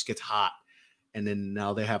 games just gets hot and then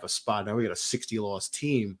now they have a spot? Now we got a 60 loss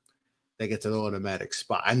team that gets an automatic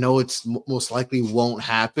spot. I know it's most likely won't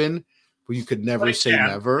happen, but you could But never it say can.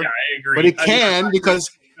 never. Yeah, I agree. But it can because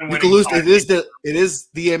you can Winning lose. 5 It is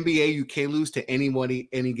the NBA. You can't lose to anybody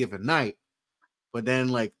any given night. But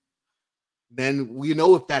then we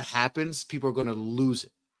know if that happens, people are going to lose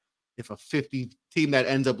it. If a 50 team that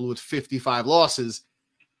ends up with 55 losses,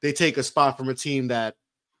 they take a spot from a team that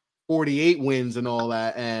 48 wins and all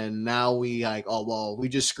that, and now we like, oh well, we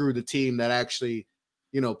just screwed the team that actually,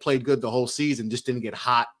 played good the whole season, just didn't get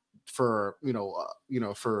hot for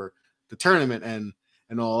for the tournament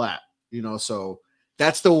and all that, So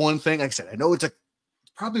that's the one thing. Like I said, I know it's a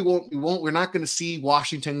probably won't. We're not going to see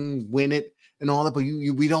Washington win it and all that, but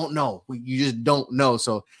we don't know. You just don't know.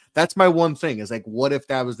 So that's my one thing is like, what if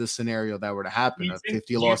that was the scenario that were to happen? A 50 do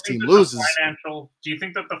you loss think team that loses. do you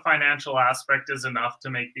think that the financial aspect is enough to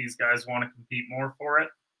make these guys want to compete more for it?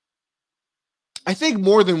 I think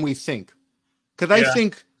more than we think, because I Yeah,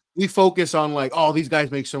 think we focus on like, oh, these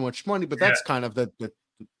guys make so much money, but yeah, that's kind of the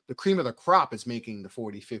cream of the crop is making the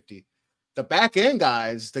 40-50. The back end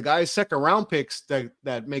guys, the guys second round picks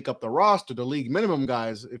that make up the roster, the league minimum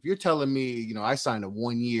guys. If you're telling me, I signed a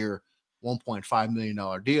 1 year, $1.5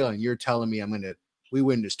 million deal, and you're telling me we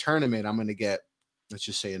win this tournament, I'm gonna get, let's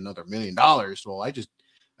just say another $1 million. Well,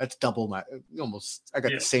 that's double my almost. I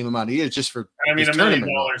got yeah. the same amount of years just for I mean, this $1 million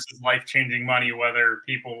tournament run. is life changing money. Whether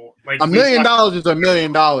people like $1 million is $1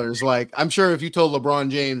 million. Like, I'm sure if you told LeBron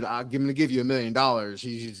James, I'm going to give you $1 million,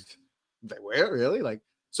 he's like, where really? Like,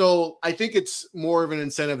 so I think it's more of an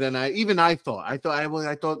incentive than I thought. I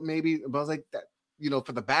thought maybe, but I was like that,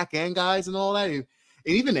 for the back end guys and all that, and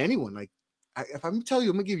even anyone. Like, if I'm telling you,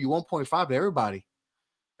 I'm gonna give you 1.5 to everybody.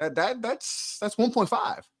 That's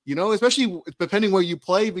 1.5. Especially depending where you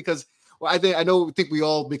play, because well, think we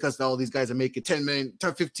all, because all these guys are making 10 million,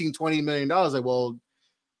 10, 15, $20 million. Like, well,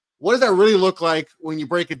 what does that really look like when you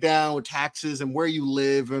break it down with taxes and where you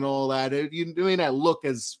live and all that? You may not look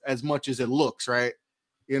as much as it looks, right?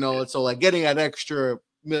 So like getting that extra $1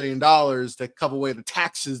 million to cover away the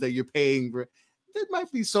taxes that you're paying, it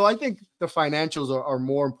might be. So I think the financials are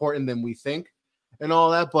more important than we think and all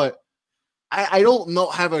that. But I don't know,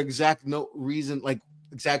 have an exact no reason, like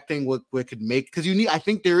exact thing what could make, because I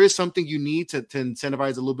think there is something you need to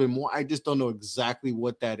incentivize a little bit more. I just don't know exactly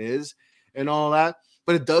what that is and all that.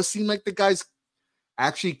 But it does seem like the guys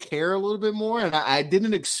actually care a little bit more, and I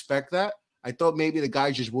didn't expect that. I thought maybe the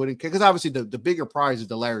guys just wouldn't care because obviously the bigger prize is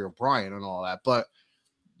the Larry O'Brien and all that. But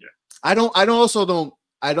Yeah. I don't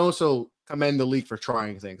also commend the league for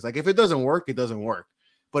trying things. Like if it doesn't work, it doesn't work,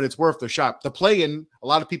 but it's worth the shot. The play-in, a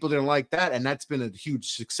lot of people didn't like that, and that's been a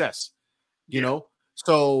huge success. You Yeah. know,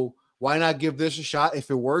 so why not give this a shot? If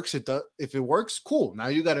it works, it does. If it works, cool. Now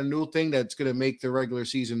you got a new thing that's going to make the regular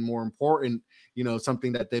season more important. You know,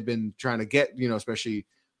 something that they've been trying to get. You know, especially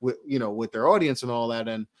with their audience and all that,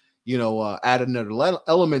 and add another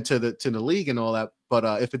element to the league and all that.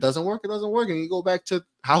 But if it doesn't work, it doesn't work, and you go back to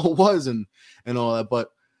how it was and all that. But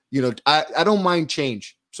I don't mind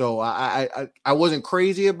change. So I wasn't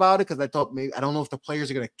crazy about it because I thought maybe I don't know if the players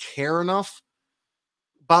are going to care enough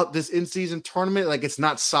about this in-season tournament. Like it's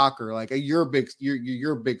not soccer. Like you're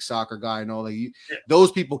a big soccer guy and all that. Yeah.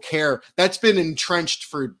 Those people care. That's been entrenched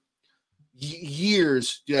for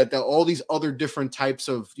years. That all these other different types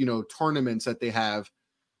of tournaments that they have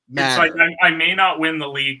It's like matter. I may not win the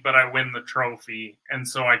league, but I win the trophy, and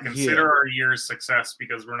so I consider Yeah, our year's success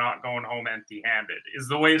because we're not going home empty-handed. Is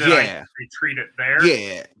the way that I yeah, treat it there.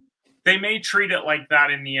 yeah. They may treat it like that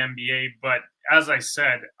in the NBA, but as I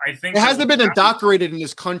said, I It think that hasn't been indoctrinated in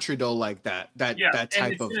this country though, like that. That yeah, that and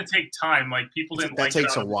type it's of going to take time. Like people didn't that like it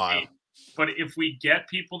takes out a of the while. gate, but if we get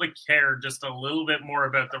people to care just a little bit more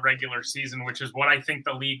about the regular season, which is what I think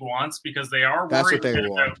the league wants, because they are That's worried what a they bit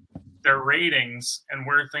want. about their ratings and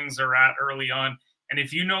where things are at early on. And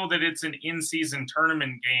if you know that it's an in-season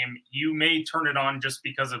tournament game, you may turn it on just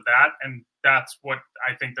because of that, and that's what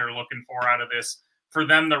I think they're looking for out of this. For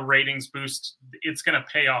them, the ratings boost, it's going to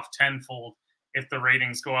pay off tenfold if the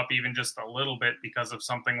ratings go up even just a little bit because of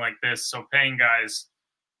something like this. So paying guys,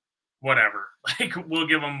 whatever, like we'll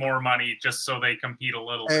give them more money just so they compete a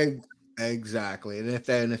little bit. Exactly. And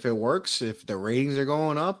if it works, if the ratings are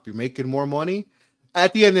going up, you're making more money.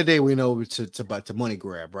 At the end of the day, we know it's about the money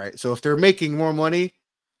grab, right? So if they're making more money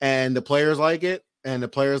and the players like it and the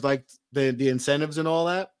players like the incentives and all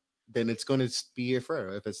that, then it's going to be here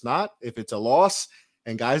forever. If it's not, if it's a loss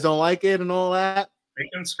and guys don't like it and all that, They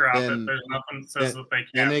can scrap it. then There's nothing that says then that they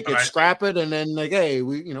then can't. they But could I think scrap it and then like, hey,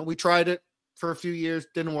 we tried it for a few years,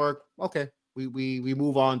 didn't work. Okay, we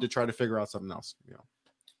move on to try to figure out something else.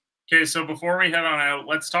 okay. So before we head on out,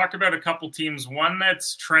 let's talk about a couple teams. One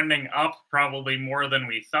that's trending up probably more than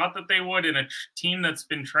we thought that they would, and a team that's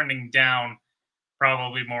been trending down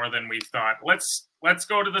probably more than we thought. Let's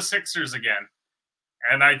go to the Sixers again.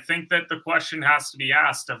 And I think that the question has to be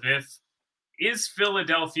asked of if is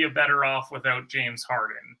Philadelphia better off without James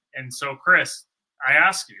Harden? And so, Chris, I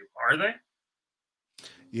ask you, are they?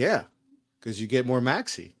 Yeah, because you get more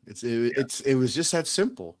maxi. Yeah. It was just that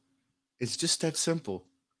simple. It's just that simple.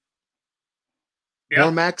 More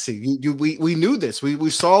Yeah. maxi. We knew this. We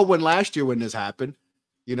saw when last year when this happened.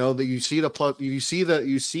 That you see the plus. You see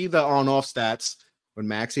the on off stats when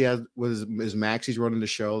Maxi is Maxi's running the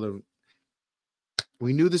show.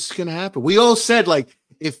 We knew this is gonna happen. We all said like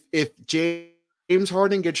if James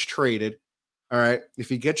Harden gets traded, all right, if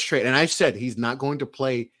he gets traded, and I said he's not going to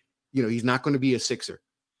play. He's not going to be a Sixer.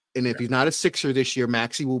 And if he's not a Sixer this year,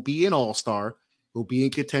 Maxi will be an All-Star. He'll be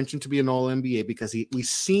in contention to be an All NBA because we've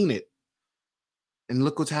seen it. And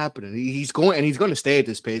look what's happening. He's going to stay at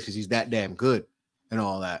this pace because he's that damn good and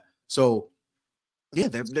all that. So yeah,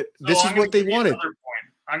 So this I'm is going to what they give you wanted. another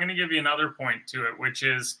point. I'm going to give you another point to it, which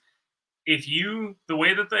is the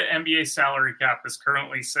way that the NBA salary cap is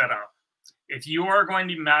currently set up, if you are going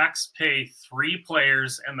to max pay 3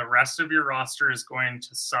 players and the rest of your roster is going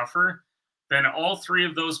to suffer, then all 3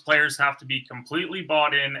 of those players have to be completely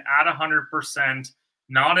bought in at 100%,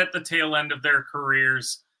 not at the tail end of their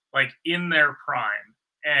careers, like in their prime.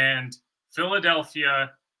 And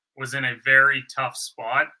Philadelphia was in a very tough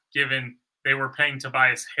spot given they were paying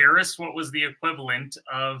Tobias Harris what was the equivalent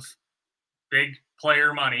of big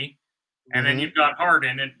player money. And then Mm-hmm. you've got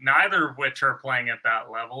Harden, and neither of which are playing at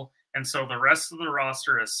that level. And so the rest of the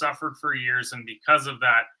roster has suffered for years. And because of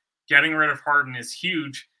that, getting rid of Harden is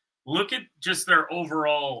huge. Look at just their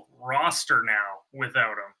overall roster now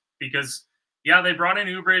without him. Because, yeah, they brought in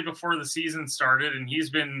Oubre before the season started, and he's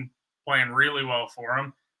been playing really well for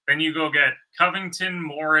them. Then you go get Covington,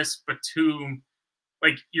 Morris, Batum.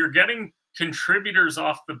 Like, you're getting contributors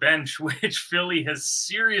off the bench, which Philly has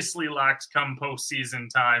seriously lacked come postseason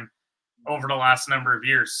time over the last number of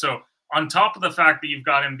years. So, on top of the fact that you've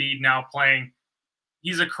got Embiid now playing,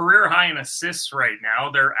 he's a career high in assists right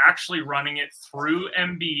now. They're actually running it through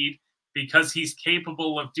Embiid because he's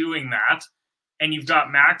capable of doing that. And you've got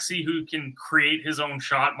Maxi who can create his own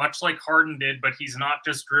shot, much like Harden did, but he's not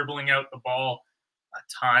just dribbling out the ball a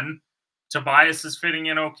ton. Tobias is fitting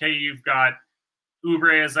in okay. You've got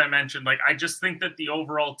Oubre, as I mentioned, like I just think that the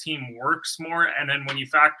overall team works more. And then when you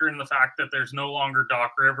factor in the fact that there's no longer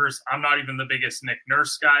Doc Rivers, I'm not even the biggest Nick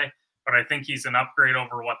Nurse guy, but I think he's an upgrade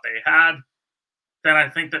over what they had. Then I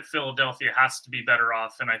think that Philadelphia has to be better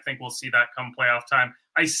off, and I think we'll see that come playoff time.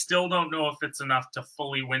 I still don't know if it's enough to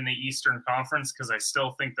fully win the Eastern Conference because I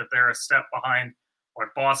still think that they're a step behind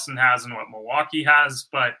what Boston has and what Milwaukee has,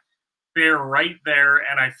 but they're right there,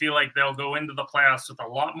 and I feel like they'll go into the playoffs with a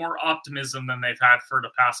lot more optimism than they've had for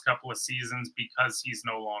the past couple of seasons because he's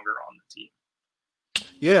no longer on the team.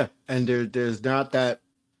 Yeah, and there's not that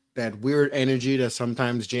weird energy that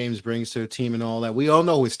sometimes James brings to a team and all that. We all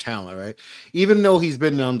know his talent, right? Even though he's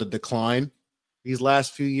been on the decline these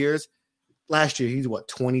last few years, last year he's what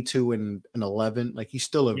 22 and 11. Like he's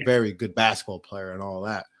still a Yeah, very good basketball player and all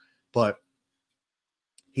that, but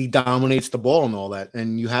he dominates the ball and all that.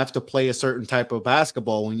 And you have to play a certain type of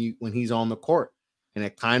basketball when he's on the court, and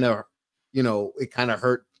it kind of, it kind of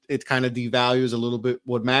hurt. It kind of devalues a little bit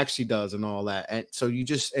what Maxey does and all that. And so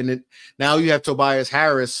now you have Tobias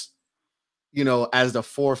Harris, as the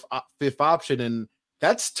fifth option, and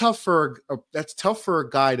that's tough for a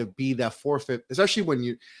guy to be that fourth, fifth, especially when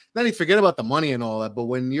you not even forget about the money and all that, but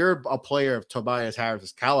when you're a player of Tobias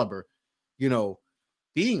Harris's caliber, you know,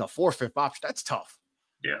 being a fourth, fifth option, that's tough.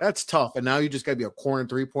 yeah, That's tough. And now you just got to be a corner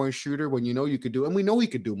 3-point shooter when you could do, and we know he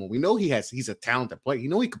could do more. We know he's a talented player. He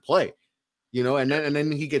could play, and yeah.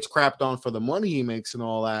 then he gets crapped on for the money he makes and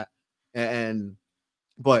all that. And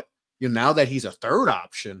but now that he's a third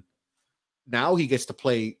option, now he gets to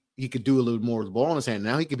play. He could do a little more with the ball in his hand.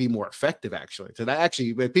 Now he could be more effective, actually. So that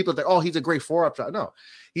actually, when people think, oh, he's a great four option. No,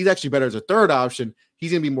 he's actually better as a third option.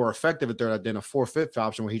 He's going to be more effective at third than a four, fifth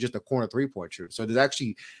option where he's just a corner 3-point shooter. So there's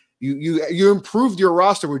actually, you improved your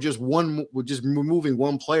roster with just removing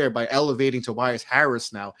one player by elevating Tobias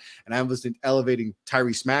Harris now, and I was elevating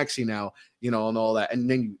Tyrese Maxey now, and all that, and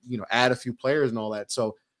then add a few players and all that.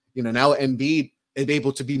 So now Embiid is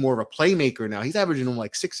able to be more of a playmaker now. He's averaging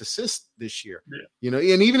like 6 assists this year. Yeah.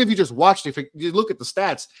 And even if you just watched, if you look at the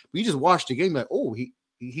stats, but you just watched the game, like, oh,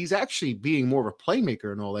 he's actually being more of a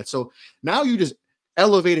playmaker and all that. So now you just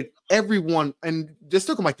elevated everyone, and just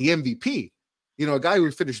took him like the MVP. A guy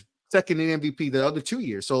who finished second in MVP the other 2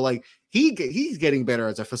 years. So like he's getting better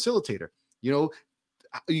as a facilitator. You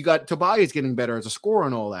got Tobias getting better as a scorer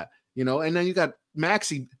and all that. And then you got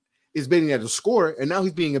Maxey is being as a scorer, and now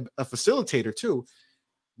he's being a facilitator too.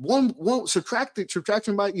 One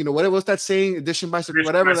subtraction by whatever was that saying, addition by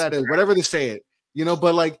whatever that is, whatever they say it,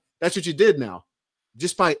 but like that's what you did now,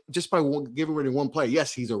 just by giving away one player.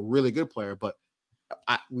 Yes, he's a really good player, but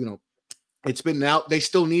it's been now they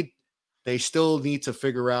still need to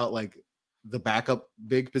figure out like the backup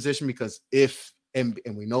big position, because if and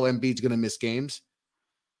we know Embiid's going to miss games,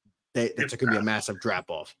 that's going to be a massive drop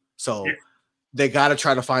off. So they got to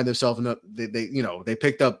try to find themselves in they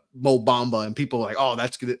picked up Mo Bamba, and people are like, oh,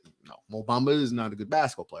 that's good. No, Mo Bamba is not a good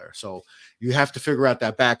basketball player. So you have to figure out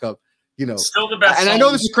that backup, Still the best. And I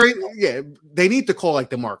know this is crazy. Yeah. They need to call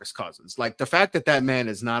like DeMarcus Cousins. Like the fact that man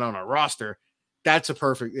is not on a roster, that's a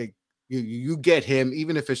perfect, you get him,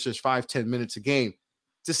 even if it's just 5-10 minutes a game,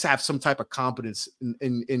 just have some type of competence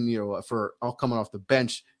in for all coming off the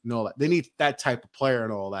bench and all that. They need that type of player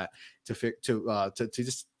and all that to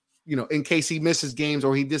just, in case he misses games,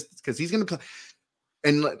 or he just, because he's going to play.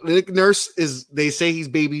 And Nick Nurse they say he's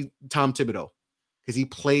baby Tom Thibodeau, because he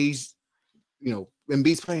plays,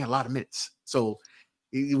 Embiid's playing a lot of minutes. So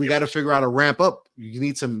we got to figure out a ramp up. You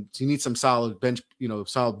need some solid bench,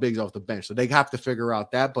 solid bigs off the bench. So they have to figure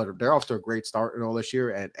out that, but they're off to a great start and all this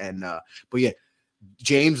year. But yeah,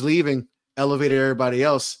 James leaving elevated everybody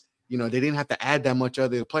else. They didn't have to add that much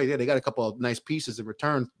other play. Yeah, they got a couple of nice pieces in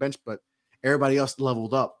return bench, but everybody else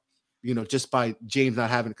leveled up, just by James not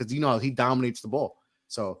having, because he dominates the ball.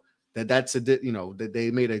 So that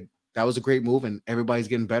was a great move, and everybody's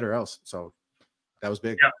getting better else. So that was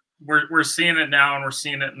big. Yeah, we're seeing it now, and we're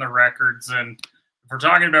seeing it in the records. And if we're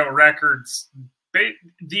talking about records,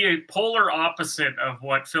 the polar opposite of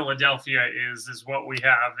what Philadelphia is what we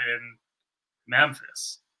have in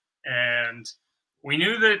Memphis. And we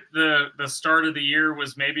knew that the start of the year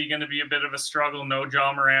was maybe going to be a bit of a struggle. No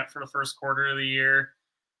Ja Morant for the first quarter of the year.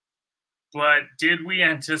 But did we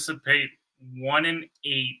anticipate 1-8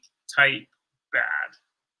 type bad?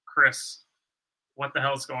 Chris, what the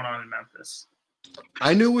hell's going on in Memphis?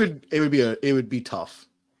 I knew it would be tough.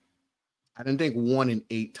 I didn't think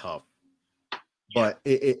 1-8 tough, but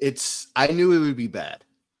I knew it would be bad.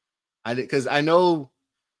 Because I know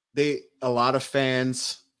a lot of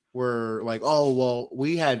fans were like, oh, well,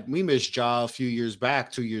 we missed Ja a few years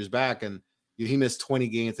back, 2 years back, and He missed 20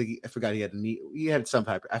 games. I forgot he had a knee. He had some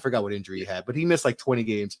type. I forgot what injury he had, but he missed like 20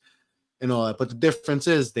 games and all that. But the difference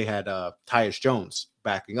is they had Tyus Jones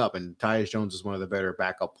backing up, and Tyus Jones is one of the better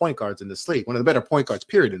backup point guards in this league. One of the better point guards,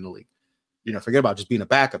 period, in the league. Forget about just being a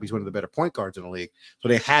backup. He's one of the better point guards in the league. So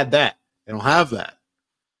they had that. They don't have that.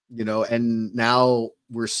 And now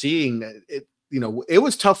we're seeing it. It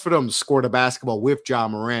was tough for them to score the basketball with Ja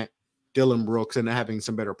Morant, Dylan Brooks, and having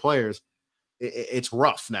some better players. It's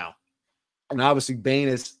rough now. And obviously Bane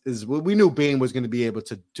is we knew Bane was going to be able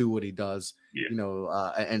to do what he does,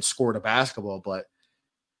 and score the basketball, but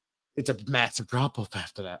it's a massive drop off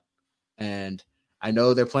after that. And I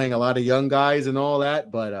know they're playing a lot of young guys and all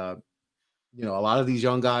that, but a lot of these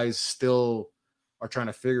young guys still are trying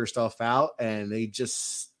to figure stuff out, and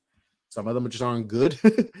some of them just aren't good.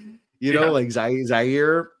 Like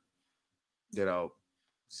Zaire, I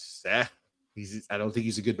don't think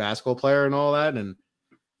he's a good basketball player and all that, and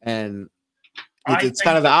it's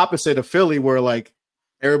kind of the opposite of Philly, where like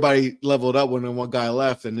everybody leveled up when one guy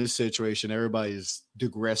left. In this situation, everybody's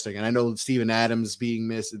digressing. And I know Steven Adams being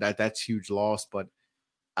missed, that's huge loss, but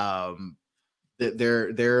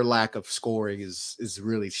their lack of scoring is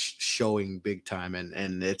really showing big time,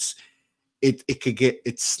 and it's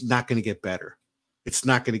not going to get better. It's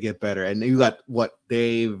not going to get better. And you got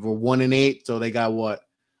they were 1-8, so they got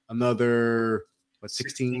another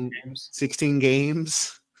 16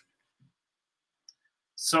 games.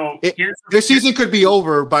 So their season could be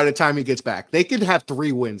over by the time he gets back. They could have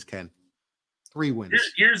 3 wins, Ken. 3 wins.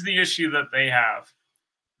 Here's the issue that they have.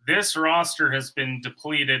 This roster has been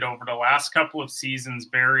depleted over the last couple of seasons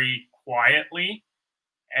very quietly,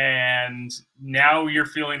 and now you're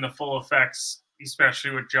feeling the full effects,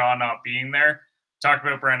 especially with Ja not being there. Talk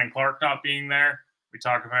about Brandon Clark not being there. We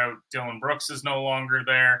talk about Dylan Brooks is no longer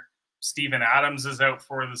there. Steven Adams is out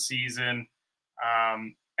for the season.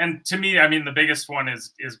 And to me, I mean, the biggest one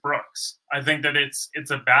is Brooks. I think that it's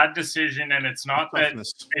a bad decision, and it's not that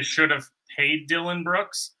they should have paid Dylan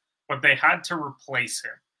Brooks, but they had to replace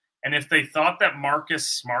him. And if they thought that Marcus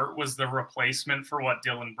Smart was the replacement for what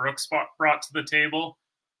Dylan Brooks brought to the table,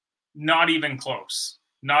 not even close.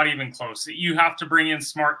 Not even close. You have to bring in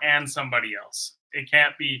Smart and somebody else. It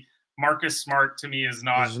can't be Marcus Smart. To me, is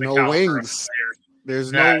not. There's no wings.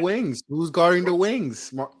 There's no wings. Who's guarding the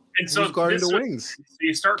wings? Who's guarding the wings? So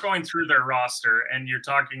you start going through their roster, and you're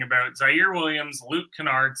talking about Zaire Williams, Luke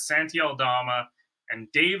Kennard, Santi Aldama, and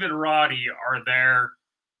David Roddy are their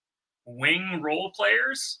wing role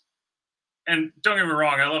players. And don't get me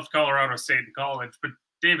wrong, I love Colorado State in college, but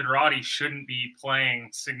David Roddy shouldn't be playing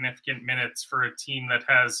significant minutes for a team that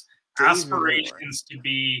has aspirations to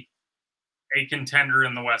be a contender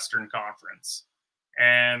in the Western Conference.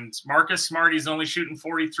 And Marcus Smart, he's only shooting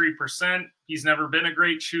 43%. He's never been a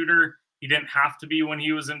great shooter. He didn't have to be when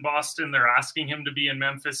he was in Boston. They're asking him to be in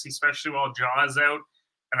Memphis, especially while Ja is out.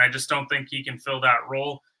 And I just don't think he can fill that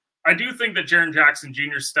role. I do think that Jaren Jackson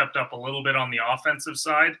Jr. stepped up a little bit on the offensive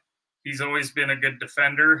side. He's always been a good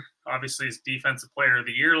defender. Obviously, he's Defensive Player of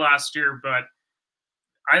the Year last year, but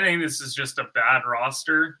I think this is just a bad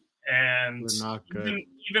roster. And not good.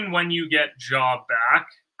 Even when you get Ja back,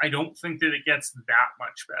 I don't think that it gets that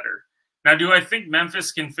much better. Now, do I think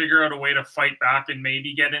Memphis can figure out a way to fight back and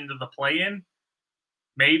maybe get into the play-in?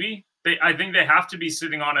 Maybe. I think they have to be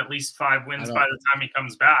sitting on at least 5 wins by the time he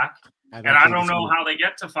comes back. I don't know how they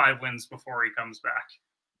get to 5 wins before he comes back.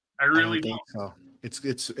 I really don't. So.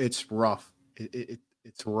 It's rough.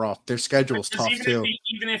 It's rough. Their schedule's tough too.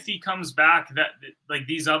 Even if he comes back, that like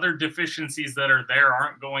these other deficiencies that are there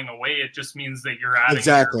aren't going away. It just means that you're adding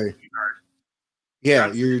exactly.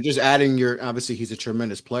 Yeah, you're just adding your. Obviously, he's a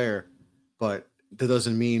tremendous player, but that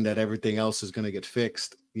doesn't mean that everything else is going to get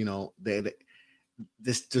fixed.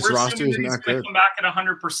 This roster is not good. Come back at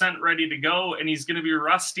 100% ready to go, and he's going to be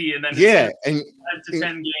rusty, and then and to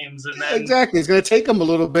 10 games, and then exactly, it's going to take them a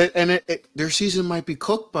little bit, and their season might be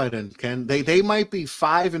cooked by then. Ken, they might be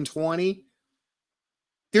 5-20.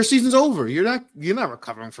 Their season's over. You're not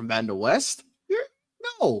recovering from that in the West.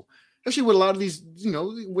 No, especially with a lot of these.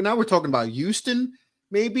 Now we're talking about Houston.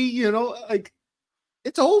 Maybe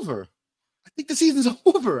it's over. I think the season's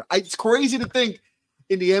over. It's crazy to think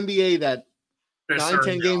in the NBA that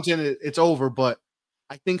 9-10 games in it's over, but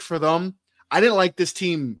I think for them, I didn't like this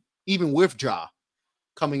team even with Ja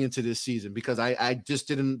coming into this season because I just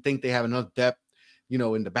didn't think they have enough depth, in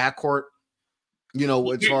the backcourt,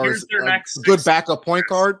 as far as a good backup point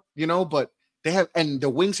guard, but they have, and the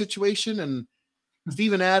wing situation and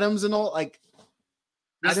Steven Adams and all, I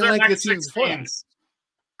didn't like the team before.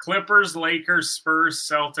 Clippers, Lakers, Spurs,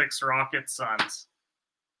 Celtics, Rockets, Suns.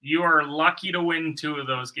 You are lucky to win 2 of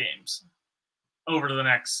those games over the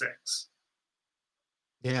next 6.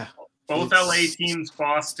 Yeah. Both LA teams,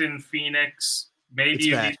 Boston, Phoenix, maybe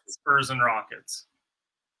you beat the Spurs and Rockets.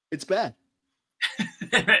 It's bad.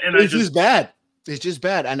 And it's just bad. It's just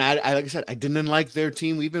bad. And I like I said, I didn't like their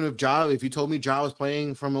team. Even if if you told me Ja was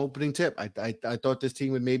playing from opening tip, I thought this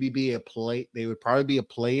team would maybe be they would probably be a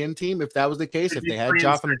play-in team if that was the case, if they had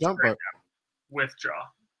Ja from the jump. But with Ja.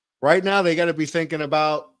 Right now, they got to be thinking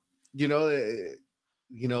about, the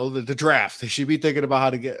draft. They should be thinking about how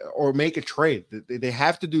to get or make a trade. They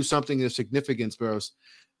have to do something of significance, bros.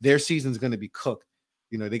 Their season's going to be cooked.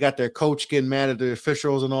 They got their coach getting mad at the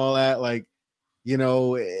officials and all that. Like,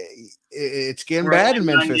 it's getting bad in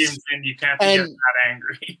Memphis. Games in, you can't be getting that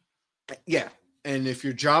angry. Yeah. And if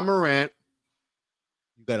you're Ja Morant,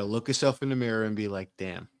 you got to look yourself in the mirror and be like,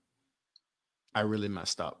 damn, I really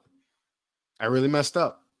messed up.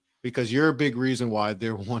 Because you're a big reason why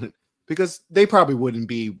they're one. Because they probably wouldn't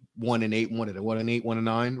be 1-8,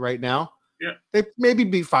 1-9 right now. Yeah. They maybe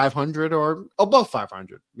be 500 or above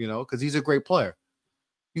 500, because he's a great player.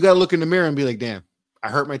 You got to look in the mirror and be like, damn, I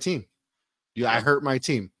hurt my team. I hurt my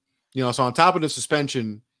team. So on top of the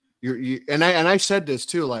suspension, and I said this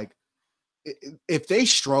too, like, if they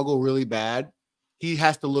struggle really bad, he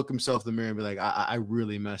has to look himself in the mirror and be like, I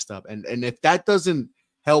really messed up. And if that doesn't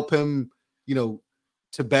help him,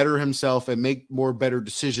 to better himself and make more better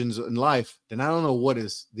decisions in life, then I don't know what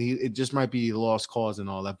is. It just might be lost cause and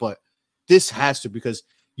all that. But this has to, because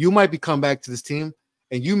you might be come back to this team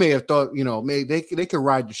and you may have thought, maybe they could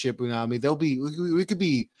ride the ship. I mean, we could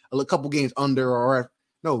be a couple games under, or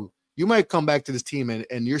no, you might come back to this team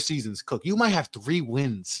and your season's cooked. You might have 3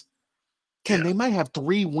 wins. Ken, they might have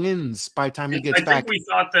 3 wins by the time he gets back. I think we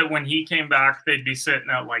thought that when he came back, they'd be sitting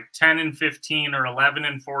at like 10-15 or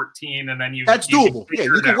 11-14, and then that's doable. Yeah,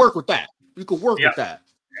 you can work with that. You can work with that.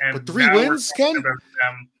 And but 3 wins, Ken?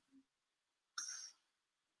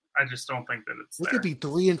 I just don't think that it's. It could be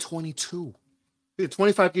 3-22.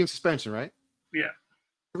 25 game suspension, right? Yeah.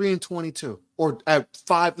 3-22, or at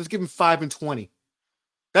 5. Let's give him 5-20.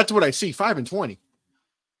 That's what I see. 5-20.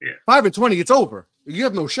 Yeah. 5-20. It's over. You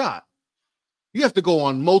have no shot. You have to go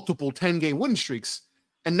on multiple 10-game win streaks,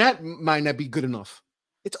 and that might not be good enough.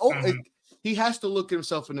 It's he has to look at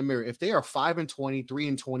himself in the mirror. If they are 5-20,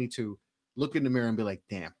 3-22, look in the mirror and be like,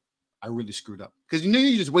 "Damn, I really screwed up." Because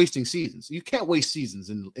you're just wasting seasons. You can't waste seasons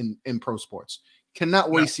in pro sports. You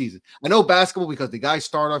cannot waste seasons. I know basketball because the guys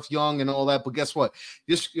start off young and all that, but guess what?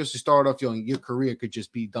 Just to start off young, your career could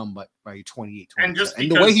just be done by 28, 27.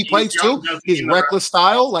 And the way he plays too, his reckless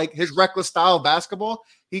style, like his reckless style of basketball.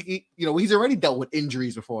 He's already dealt with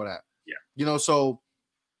injuries before that. Yeah. So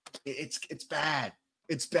it's bad.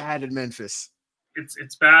 It's bad in Memphis.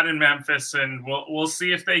 It's bad in Memphis, and we'll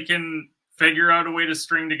see if they can figure out a way to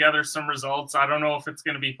string together some results. I don't know if it's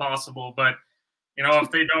going to be possible, but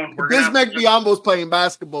if they don't, we're this Bismack Biyombo's playing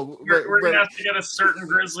basketball. We're going to have to get a certain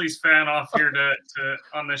Grizzlies fan off here to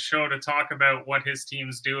on this show to talk about what his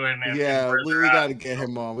team's doing. And we got to get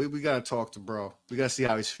him on. We got to talk to bro. We got to see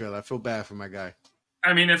how he's feeling. I feel bad for my guy.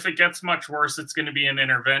 I mean, if it gets much worse, it's going to be an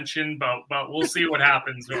intervention, but we'll see what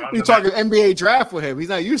happens. You're talking NBA draft with him. He's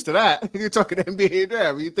not used to that. You're talking NBA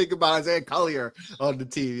draft. You think about Isaiah Collier on the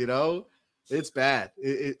team, it's bad.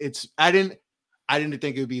 I didn't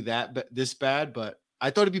think it would be this bad, but I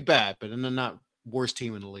thought it'd be bad, but then not worst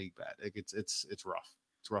team in the league bad. It's rough.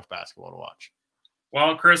 It's rough basketball to watch.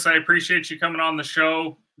 Well, Chris, I appreciate you coming on the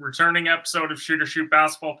show. Returning episode of Shoot or Shoot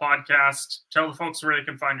Basketball Podcast. Tell the folks where they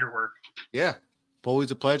can find your work. Yeah.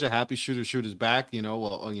 Always a pleasure. Happy Shoot or Shoot is back. You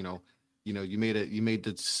made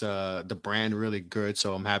this the brand really good,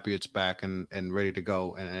 so I'm happy it's back and ready to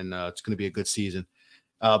go, and it's going to be a good season.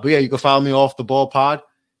 But yeah, you can follow me Off the Ball Pod.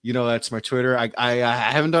 That's my Twitter. I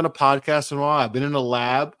haven't done a podcast in a while. I've been in the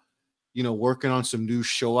lab, working on some new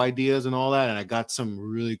show ideas and all that, and I got some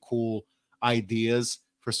really cool ideas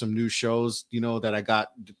for some new shows, that I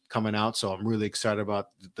got coming out. So I'm really excited about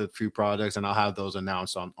the few projects, and I'll have those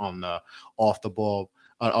announced on the Off the Ball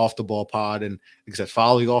Pod. And like I said,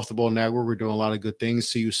 follow the Off the Ball Network. We're doing a lot of good things.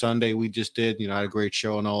 See you Sunday. We just did, had a great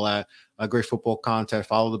show and all that. A great football content.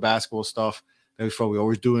 Follow the basketball stuff. Before we're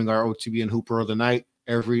always doing our OTB and Hooper of the Night.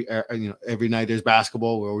 Every night there's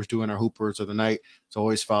basketball. We're always doing our Hoopers of the night. So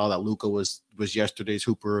always follow that. Luca was yesterday's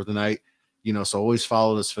Hooper of the night. So always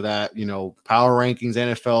follow us for that. Power rankings,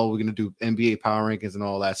 NFL. We're gonna do NBA power rankings and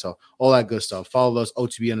all that. So all that good stuff. Follow us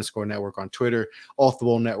OTB_network on Twitter,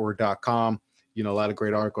 offtheballnetwork.com. A lot of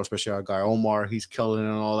great articles, especially our guy Omar. He's killing it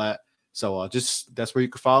and all that. So just that's where you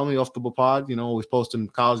can follow me, Off the Ball Pod. Always posting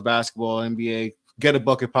college basketball, NBA, Get a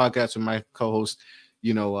Bucket podcast with my co-host.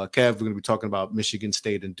 Kev, we're going to be talking about Michigan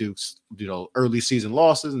State and Duke's, early season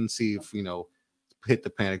losses and see if, hit the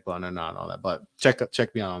panic button or not and all that. But check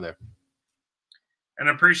me out on there. And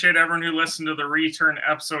appreciate everyone who listened to the return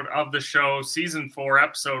episode of the show, season 4,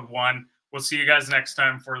 episode 1. We'll see you guys next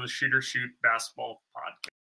time for the Shooter Shoot Basketball Podcast.